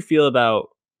 How did you feel about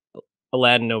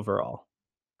Aladdin overall?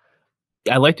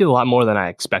 I liked it a lot more than I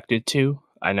expected to.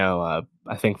 I know.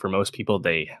 I think for most people,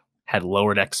 they had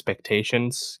lowered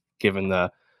expectations given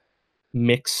the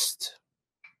mixed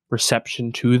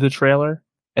reception to the trailer,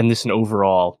 and this an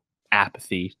overall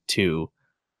apathy to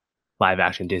live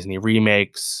action Disney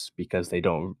remakes because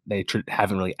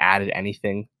haven't really added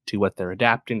anything to what they're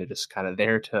adapting. They're just kind of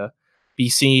there to be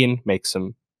seen, make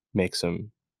some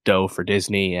dough for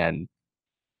Disney and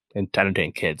to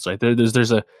entertain kids. Like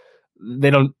there's a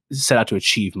they don't set out to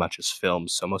achieve much as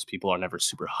films, so most people are never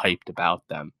super hyped about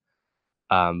them.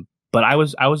 But I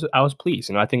was pleased.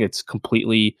 I think it's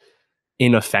completely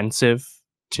inoffensive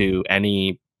to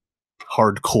any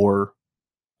hardcore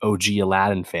OG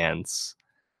Aladdin fans,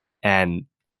 and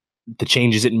the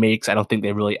changes it makes, I don't think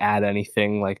they really add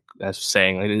anything. Like as I was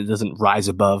saying, like, it doesn't rise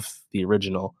above the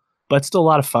original, but it's still a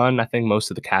lot of fun. I think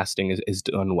most of the casting is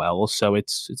done well, so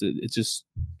it's just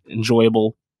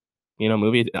enjoyable,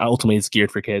 movie. Ultimately, it's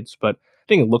geared for kids, but I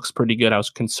think it looks pretty good. I was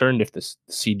concerned if this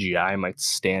CGI might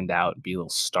stand out and be a little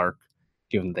stark,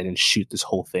 given that they didn't shoot this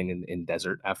whole thing in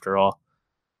desert after all.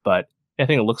 But I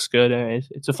think it looks good.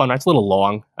 It's a fun ride. It's a little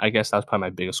long. I guess that was probably my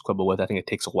biggest quibble with. I think it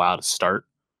takes a while to start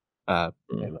Mm.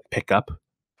 and like pick up.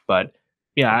 But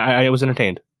yeah, I was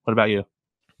entertained. What about you?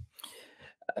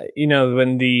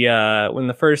 When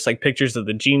the first like pictures of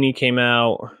the genie came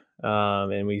out,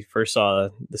 and we first saw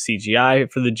the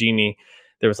CGI for the genie,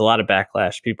 there was a lot of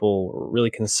backlash. People were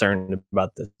really concerned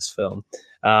about this film.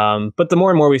 But the more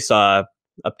and more we saw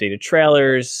updated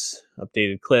trailers,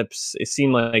 updated clips, it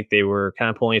seemed like they were kind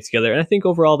of pulling it together. And I think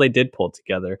overall they did pull it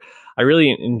together. I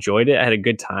really enjoyed it. I had a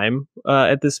good time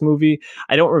at this movie.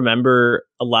 I don't remember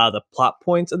a lot of the plot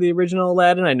points of the original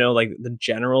Aladdin. I know like the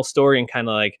general story and kind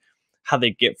of like how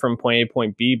they get from point A to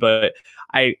point B, but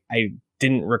I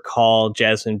didn't recall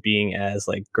Jasmine being as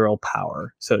like girl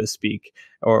power, so to speak,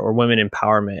 or women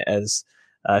empowerment as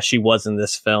she was in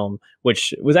this film,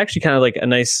 which was actually kind of like a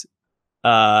nice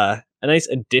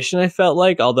addition. I felt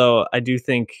like, although I do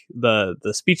think the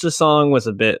speechless song was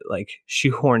a bit like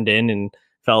shoehorned in and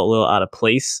felt a little out of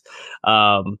place.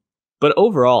 But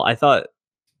overall, I thought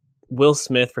Will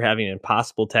Smith for having an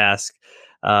impossible task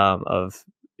of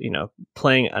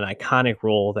playing an iconic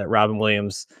role that Robin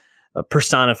Williams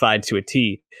personified to a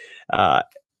T. Uh,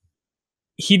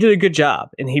 he did a good job,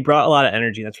 and he brought a lot of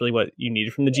energy. That's really what you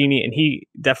needed from the genie, and he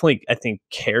definitely, I think,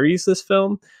 carries this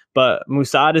film. But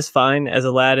Musad is fine as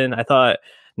Aladdin. I thought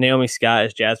Naomi Scott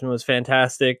as Jasmine was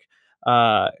fantastic.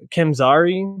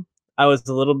 Kemzari, I was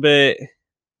a little bit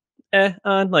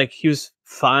on. Like, he was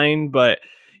fine, but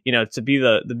to be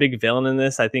the big villain in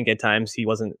this, I think at times he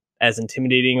wasn't as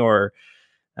intimidating, or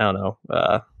I don't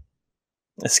know,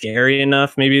 scary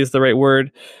enough. Maybe is the right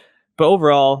word. But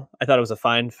overall, I thought it was a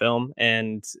fine film,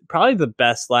 and probably the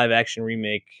best live action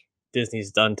remake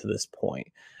Disney's done to this point.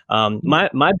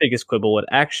 My biggest quibble would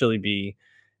actually be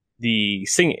the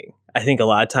singing. I think a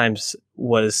lot of times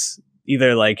was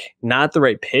either like not the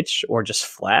right pitch or just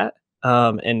flat.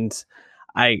 And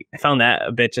I found that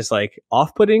a bit just like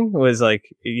off putting. Was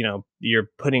like, you're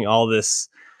putting all this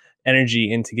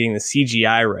energy into getting the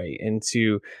CGI right,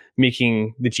 into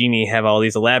making the genie have all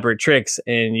these elaborate tricks,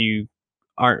 and you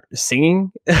aren't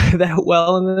singing that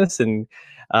well in this. And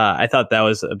I thought that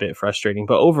was a bit frustrating.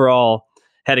 But overall,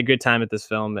 had a good time at this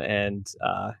film, and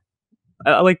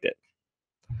I liked it.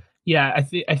 Yeah, I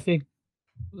think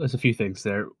there's a few things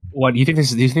there. One, do you think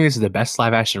this is the best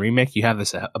live action remake? You have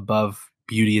this above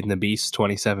Beauty and the Beast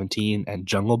 2017 and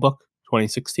Jungle Book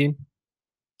 2016.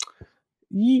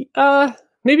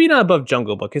 Maybe not above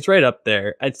Jungle Book. It's right up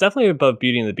there. It's definitely above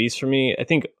Beauty and the Beast for me. I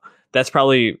think that's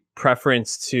probably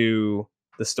preference to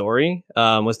the story.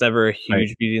 Was never a huge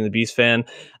Right. Beauty and the Beast fan.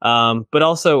 But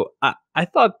also, I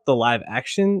thought the live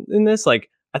action in this, like,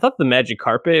 I thought the magic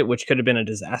carpet, which could have been a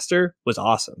disaster, was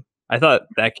awesome. I thought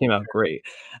that came out great.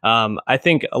 I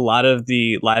think a lot of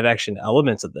the live action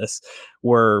elements of this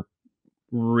were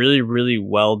really, really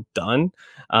well done.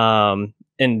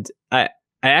 And I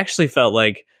actually felt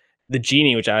like the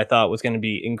genie, which I thought was going to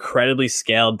be incredibly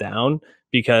scaled down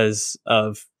because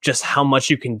of just how much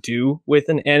you can do with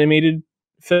an animated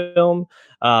film.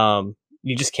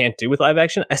 You just can't do with live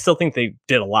action. I still think they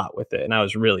did a lot with it, and I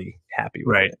was really happy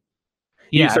with Right. it.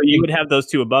 Yeah, So you would have those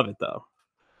two above it, though.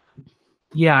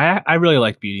 I really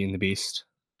like Beauty and the Beast.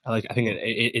 I think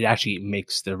it actually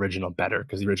makes the original better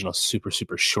because the original is super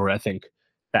super short. I think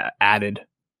that added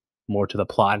more to the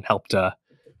plot and helped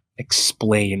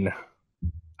explain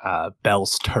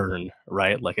Belle's turn,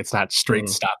 right? Like it's not straight Mm.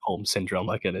 Stockholm syndrome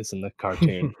like it is in the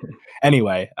cartoon.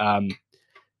 Anyway,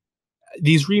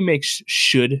 these remakes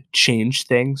should change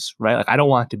things, right? Like I don't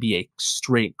want it to be a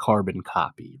straight carbon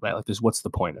copy, right? Like this, what's the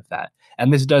point of that?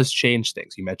 And this does change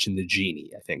things. You mentioned the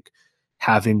genie. I think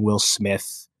having Will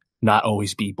Smith not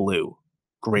always be blue,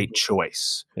 great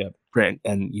choice. Yep. Great.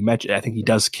 And you mentioned, I think he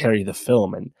does carry the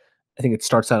film, and I think it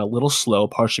starts out a little slow,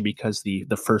 partially because the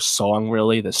first song,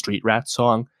 really, the Street Rat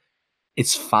song,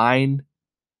 it's fine,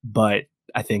 but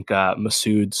I think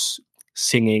Masood's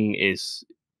singing is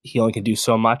he only can do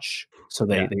so much, so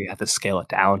they Yeah. they have to scale it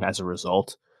down as a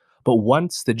result. But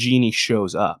once the genie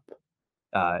shows up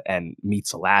and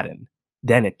meets Aladdin,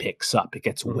 then it picks up. It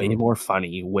gets way Hmm. more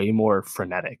funny, way more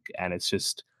frenetic, and it's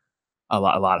just a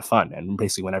lot of fun. And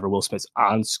basically, whenever Will Smith's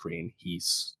on screen,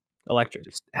 he's Electric.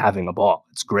 just having a ball.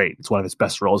 It's great. It's one of his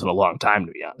best roles in a long time,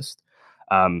 to be honest.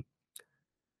 Um,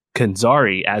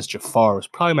 Kanzari as Jafar was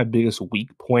probably my biggest weak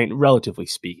point, relatively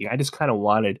speaking. I just kind of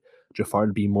wanted Jafar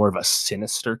to be more of a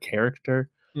sinister character,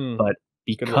 Mm. but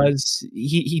Good word. because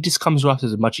he just comes off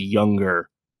as a much younger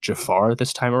Jafar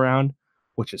this time around,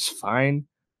 which is fine.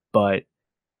 But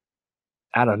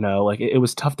I don't know, like it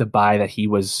was tough to buy that he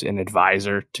was an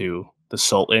advisor to the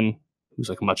Sultan, who's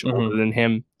like much Hmm. older than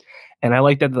him. And I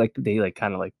like that like they like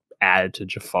kind of like add to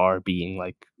Jafar being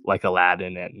like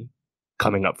Aladdin and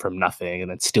coming up from nothing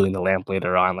and then stealing the lamp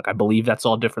later on. Like I believe that's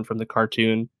all different from the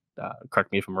cartoon.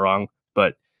 Correct me if I'm wrong,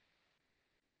 but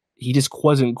he just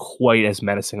wasn't quite as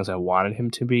menacing as I wanted him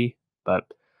to be. But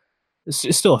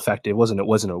it's still effective. It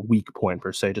wasn't a weak point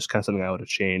per se. Just kind of something I would have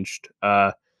changed.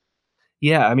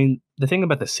 Yeah, I mean the thing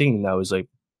about the singing though is like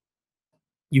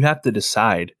you have to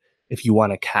decide if you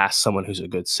want to cast someone who's a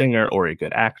good singer or a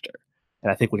good actor.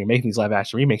 And I think when you're making these live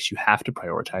action remakes, you have to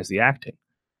prioritize the acting.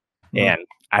 Mm. And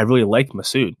I really liked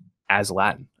Masood as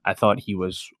Aladdin. I thought he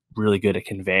was really good at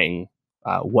conveying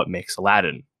what makes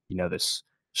Aladdin, this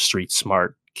street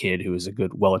smart kid who is a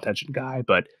good, well intentioned guy.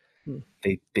 But Mm.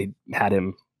 they had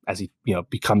him as he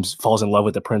falls in love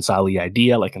with the Prince Ali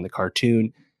idea, like in the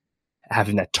cartoon,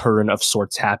 having that turn of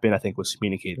sorts happen. I think was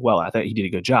communicated well. I thought he did a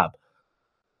good job.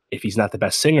 If he's not the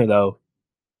best singer, though,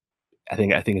 I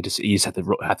think you just have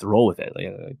to roll with it. Like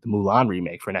the Mulan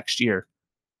remake for next year,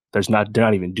 they're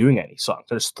not even doing any songs.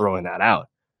 They're just throwing that out.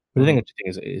 But I think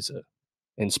is a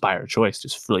inspired choice.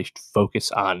 Just really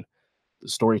focus on the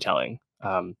storytelling.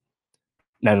 Um,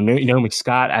 Now Naomi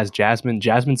Scott as Jasmine.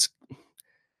 Jasmine's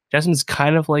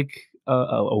kind of like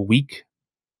a weak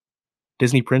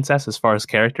Disney princess as far as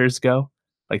characters go.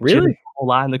 Like she doesn't Really? have a whole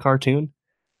lot in the cartoon.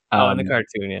 Oh, in the Um,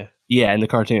 cartoon, yeah. yeah, in the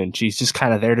cartoon, she's just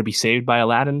kind of there to be saved by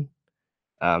Aladdin.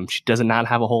 She does not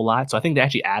have a whole lot, so I think they're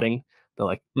actually adding the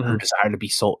like her Mhm. desire to be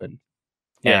Sultan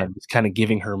Yeah. and kind of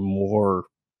giving her more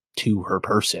to her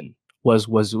person was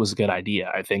a good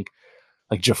idea. I think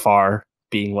like Jafar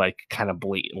being like kind of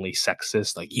blatantly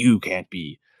sexist, like you can't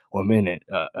be woman and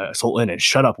Sultan and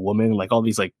shut up woman, like all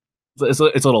these like it's a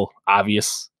little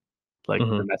obvious like the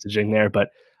Mhm. messaging there, but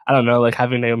I don't know, like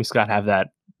having Naomi Scott have that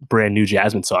brand new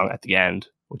Jasmine song at the end,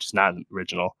 which is not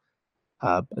original,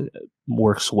 uh,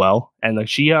 works well. And like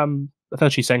I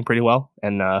thought she sang pretty well.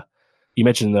 And you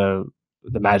mentioned the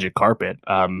magic carpet.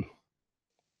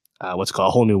 What's called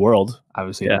A Whole New World,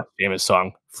 obviously the Yeah. most famous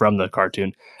song from the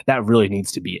cartoon. That really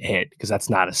needs to be a hit because that's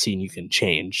not a scene you can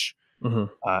change. Mhm.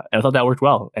 And I thought that worked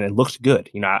well, and it looked good.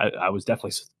 I was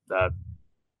definitely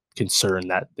concerned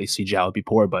that the CGI would be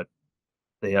poor, but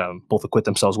they both acquit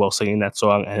themselves well singing that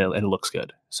song, and it looks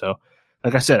good. So,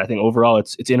 like I said, I think overall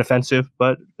it's inoffensive,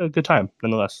 but a good time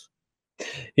nonetheless.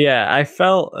 Yeah, I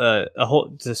felt a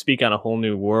whole to speak on A Whole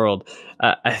New World.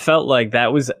 I felt like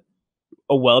that was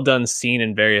a well done scene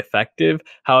and very effective.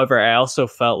 However, I also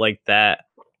felt like that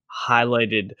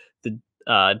highlighted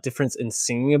the difference in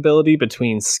singing ability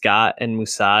between Scott and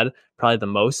Musad probably the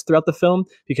most throughout the film,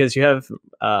 because you have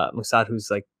Musad who's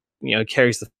like,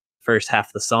 carries the first half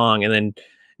of the song, and then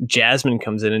Jasmine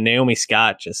comes in and Naomi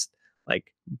Scott just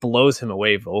like blows him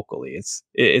away vocally.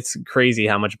 It's crazy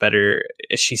how much better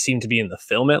she seemed to be in the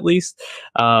film, at least.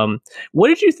 What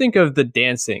did you think of the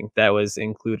dancing that was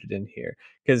included in here?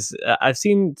 Because I've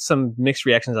seen some mixed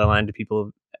reactions online to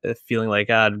people feeling like,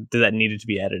 did that needed to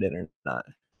be added in or not?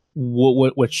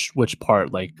 Which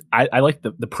part? Like I like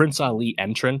the Prince Ali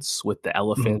entrance with the Mhm.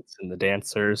 elephants and the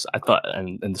dancers. I thought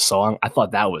and the song. I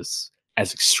thought that was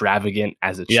as extravagant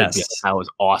as it should be. Yes. That was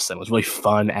awesome. It was really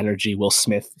fun energy. Will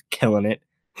Smith killing it.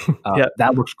 Yep.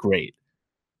 That looks great.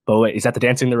 But wait, is that the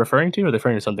dancing they're referring to, or they're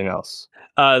referring to something else?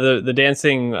 The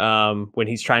dancing when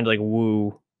he's trying to like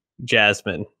woo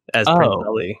Jasmine as Prince Oh,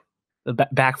 Ali. the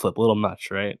backflip, a little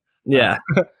much, right? Uh, Yeah.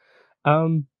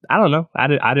 I don't know. I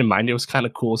didn't mind. It was kind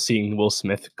of cool seeing Will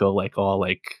Smith go like all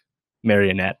like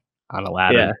marionette on Yeah.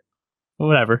 Aladdin.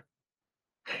 Whatever.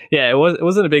 Yeah, it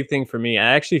wasn't a big thing for me.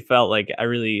 I actually felt like I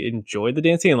really enjoyed the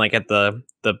dancing, and like at the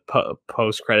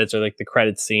post credits or like the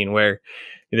credits scene where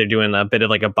they're doing a bit of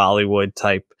like a Bollywood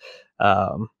type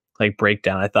like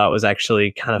breakdown. I thought was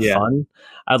actually kind of Yeah. fun.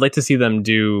 I'd like to see them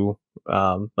do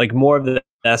like more of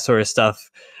that sort of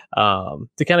stuff,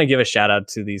 to kind of give a shout out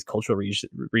to these cultural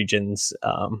regions,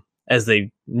 as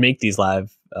they make these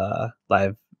live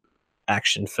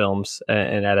action films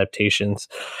and adaptations.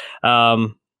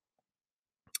 Um,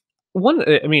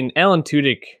 I mean, Alan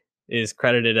Tudyk is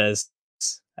credited as,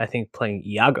 I think, playing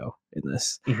Iago in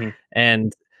this, Hmm.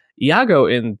 and Iago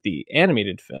in the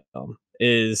animated film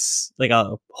is like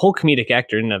a whole comedic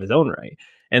actor in and of his own right.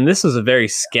 And this was a very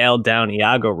scaled down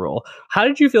Iago role. How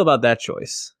did you feel about that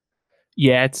choice?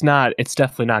 Yeah, it's not. It's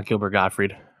definitely not Gilbert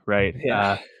Gottfried, right?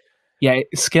 Yeah. Yeah,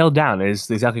 scaled down is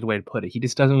exactly the way to put it. He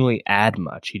just doesn't really add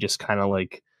much. He just kind of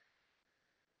like,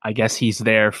 I guess he's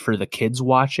there for the kids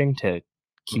watching to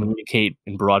Mhm. communicate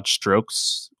in broad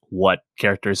strokes what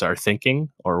characters are thinking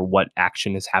or what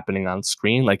action is happening on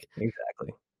screen. Like Exactly.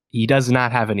 he does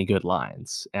not have any good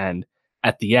lines. And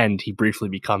at the end, he briefly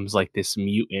becomes like this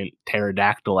mutant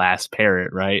pterodactyl ass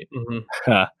parrot, right?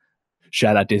 Hmm.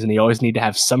 Shout out Disney. You always need to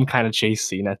have some kind of chase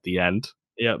scene at the end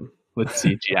Yep. with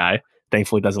CGI.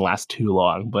 Thankfully, it doesn't last too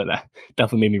long, but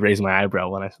definitely made me raise my eyebrow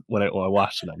when I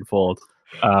watched it unfold.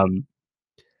 Um,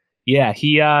 yeah,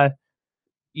 he doesn't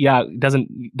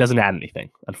add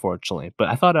anything, unfortunately. But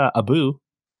I thought Abu,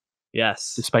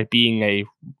 Yes. despite being a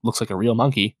looks like a real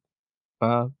monkey,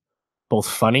 uh, both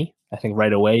funny. I think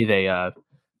right away the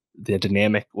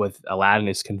dynamic with Aladdin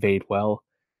is conveyed well,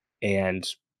 and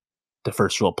the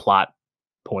first real plot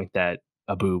point that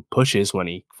Abu pushes when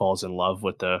he falls in love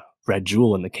with the red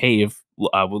jewel in the cave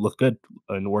would look good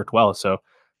and worked well. So I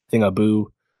think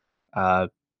Abu uh,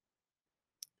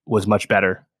 was much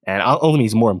better. And only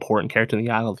he's a more important character than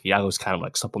Iago. Iago is kind of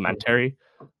like Mhm. supplementary.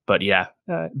 But yeah,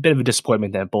 a bit of a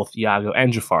disappointment that both Iago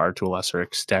and Jafar, to a lesser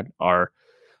extent, are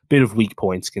a bit of weak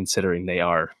points considering they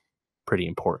are pretty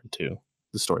important to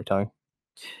the storytelling.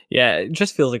 Yeah, it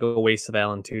just feels like a waste of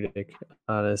Alan Tudyk,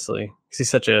 honestly, because he's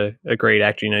such a great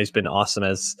actor. He's been awesome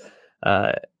as,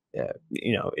 uh,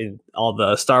 in all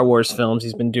the Star Wars films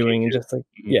he's been doing, and K2. just like,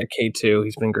 Mhm. K2,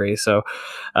 he's been great. So,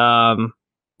 um,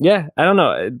 Yeah, I don't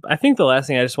know. I think the last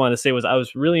thing I just wanted to say was I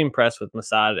was really impressed with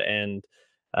Masad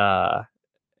uh,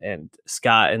 and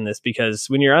Scott in this, because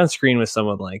when you're on screen with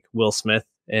someone like Will Smith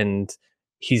and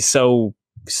he's so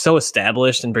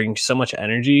established and brings so much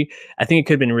energy, I think it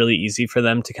could have been really easy for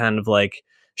them to kind of like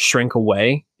shrink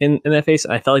away in that face.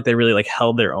 And I felt like they really like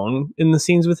held their own in the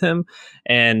scenes with him,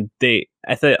 and I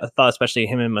thought especially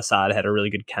him and Masad had a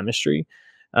really good chemistry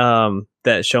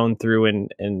that shone through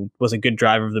and was a good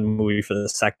driver of the movie for the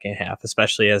second half,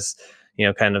 especially as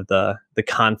kind of the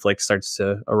conflict starts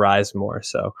to arise more.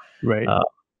 So Right. uh,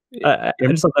 I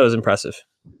just thought that was impressive.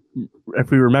 If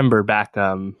we remember back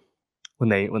when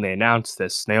they announced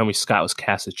this, Naomi Scott was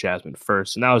cast as Jasmine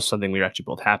first, and that was something we were actually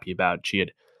both happy about. She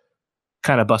had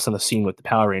kind of bust on the scene with the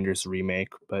Power Rangers remake,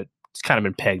 but it's kind of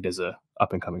been pegged as a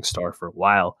up and coming star for a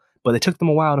while. But it took them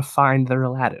a while to find their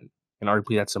Aladdin, and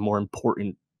arguably that's a more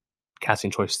important casting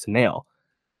choice to nail.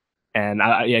 And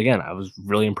again, I was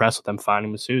really impressed with them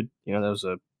finding Masood. That was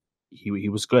he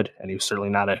was good, and he was certainly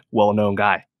not a well known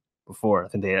guy before. I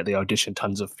think they auditioned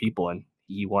tons of people, and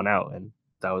he won out, and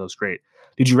that was great.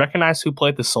 Did you recognize who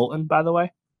played the Sultan, by the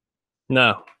way?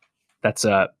 No. That's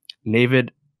Navid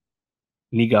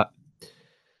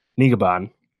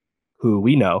Nigaban, who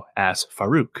we know as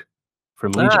Farouk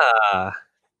from Legion. Ah,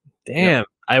 damn. Yep.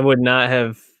 I would not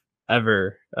have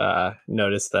ever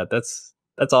noticed that. That's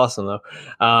awesome though.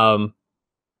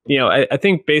 I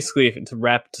think basically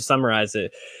to summarize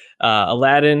it,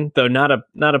 Aladdin, though not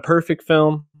a perfect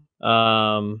film,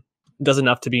 does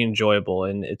enough to be enjoyable,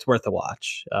 and it's worth a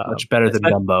watch. Much better than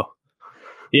Dumbo.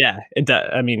 Yeah,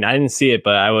 I mean, I didn't see it,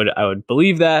 but I would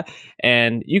believe that.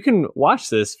 And you can watch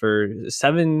this for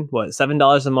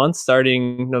 $7 a month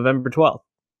starting November 12th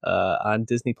on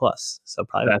Disney Plus. So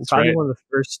probably Right. one of the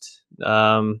first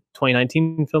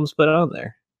 2019 films put on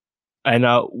there. And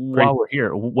Great. while we're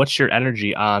here, what's your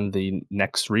energy on the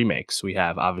next remakes? We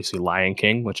have obviously Lion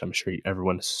King, which I'm sure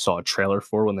everyone saw a trailer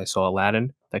for when they saw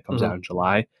Aladdin. That comes out in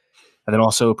July. And then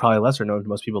also, probably lesser known to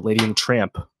most people, Lady and the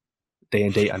Tramp, day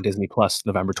and date on Disney Plus,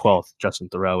 November 12th. Justin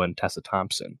Theroux and Tessa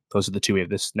Thompson. Those are the two we have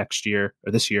this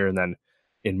year. And then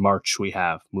in March, we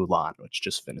have Mulan, which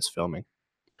just finished filming.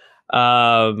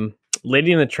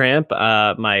 Lady and the Tramp,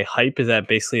 my hype is at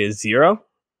basically a 0.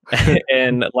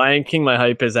 And Lion King, my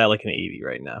hype is at like an 80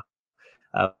 right now.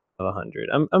 Of 100.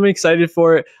 I'm excited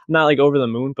for it. I'm not like over the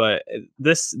moon, but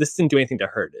this didn't do anything to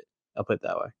hurt it. I'll put it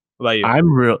that way. What about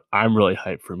you? I'm really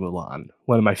hyped for Mulan,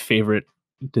 one of my favorite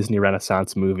Disney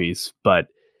Renaissance movies. But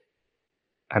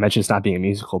I mentioned it's not being a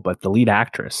musical, but the lead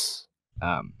actress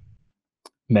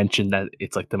mentioned that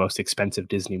it's like the most expensive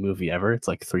Disney movie ever. It's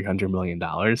like $300 million.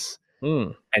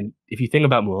 Mm, And if you think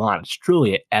about Mulan, it's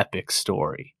truly an epic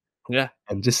story. yeah.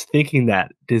 And just thinking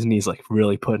that Disney's like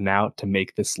really putting out to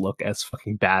make this look as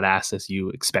fucking badass as you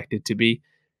expect it to be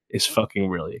is fucking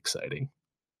really exciting.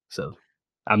 So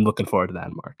I'm looking forward to that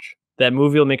in March. That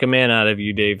movie will make a man out of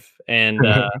you, Dave. And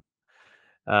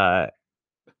uh,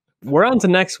 we're on to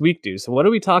next week, dude. So what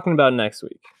are we talking about next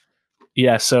week?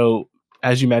 Yeah, so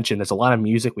as you mentioned, there's a lot of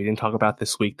music we didn't talk about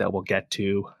this week that we'll get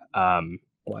to.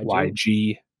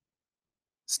 YG,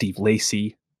 Steve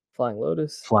Lacy,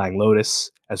 Flying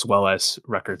Lotus, as well as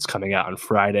records coming out on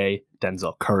Friday,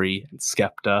 Denzel Curry and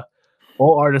Skepta.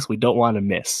 All artists we don't want to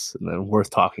miss and then worth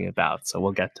talking about, so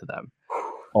we'll get to them.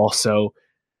 Also,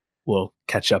 we'll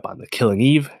catch up on the Killing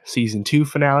Eve season 2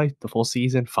 finale, the full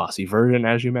season, Fosse Verdon,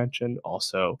 as you mentioned.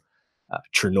 Also,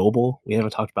 Chernobyl. We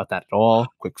haven't talked about that at all.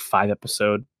 Quick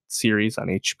 5-episode series on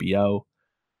HBO.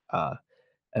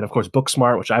 And of course,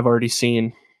 Booksmart, which I've already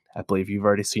seen. I believe you've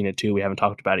already seen it too. We haven't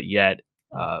talked about it yet.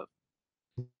 As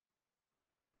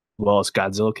well as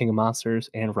Godzilla King of Monsters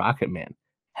and Rocket Man.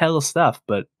 Hell of stuff,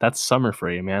 but that's summer for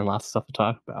you, man. Lots of stuff to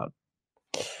talk about.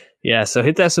 Yeah, so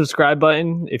hit that subscribe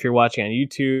button if you're watching on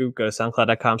YouTube. Go to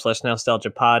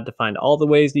soundcloud.com/nostalgiapod to find all the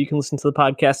ways that you can listen to the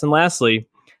podcast. And lastly,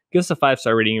 give us a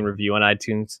 5-star rating and review on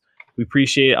iTunes. We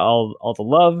appreciate all the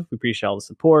love. We appreciate all the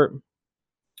support.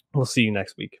 We'll see you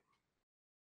next week.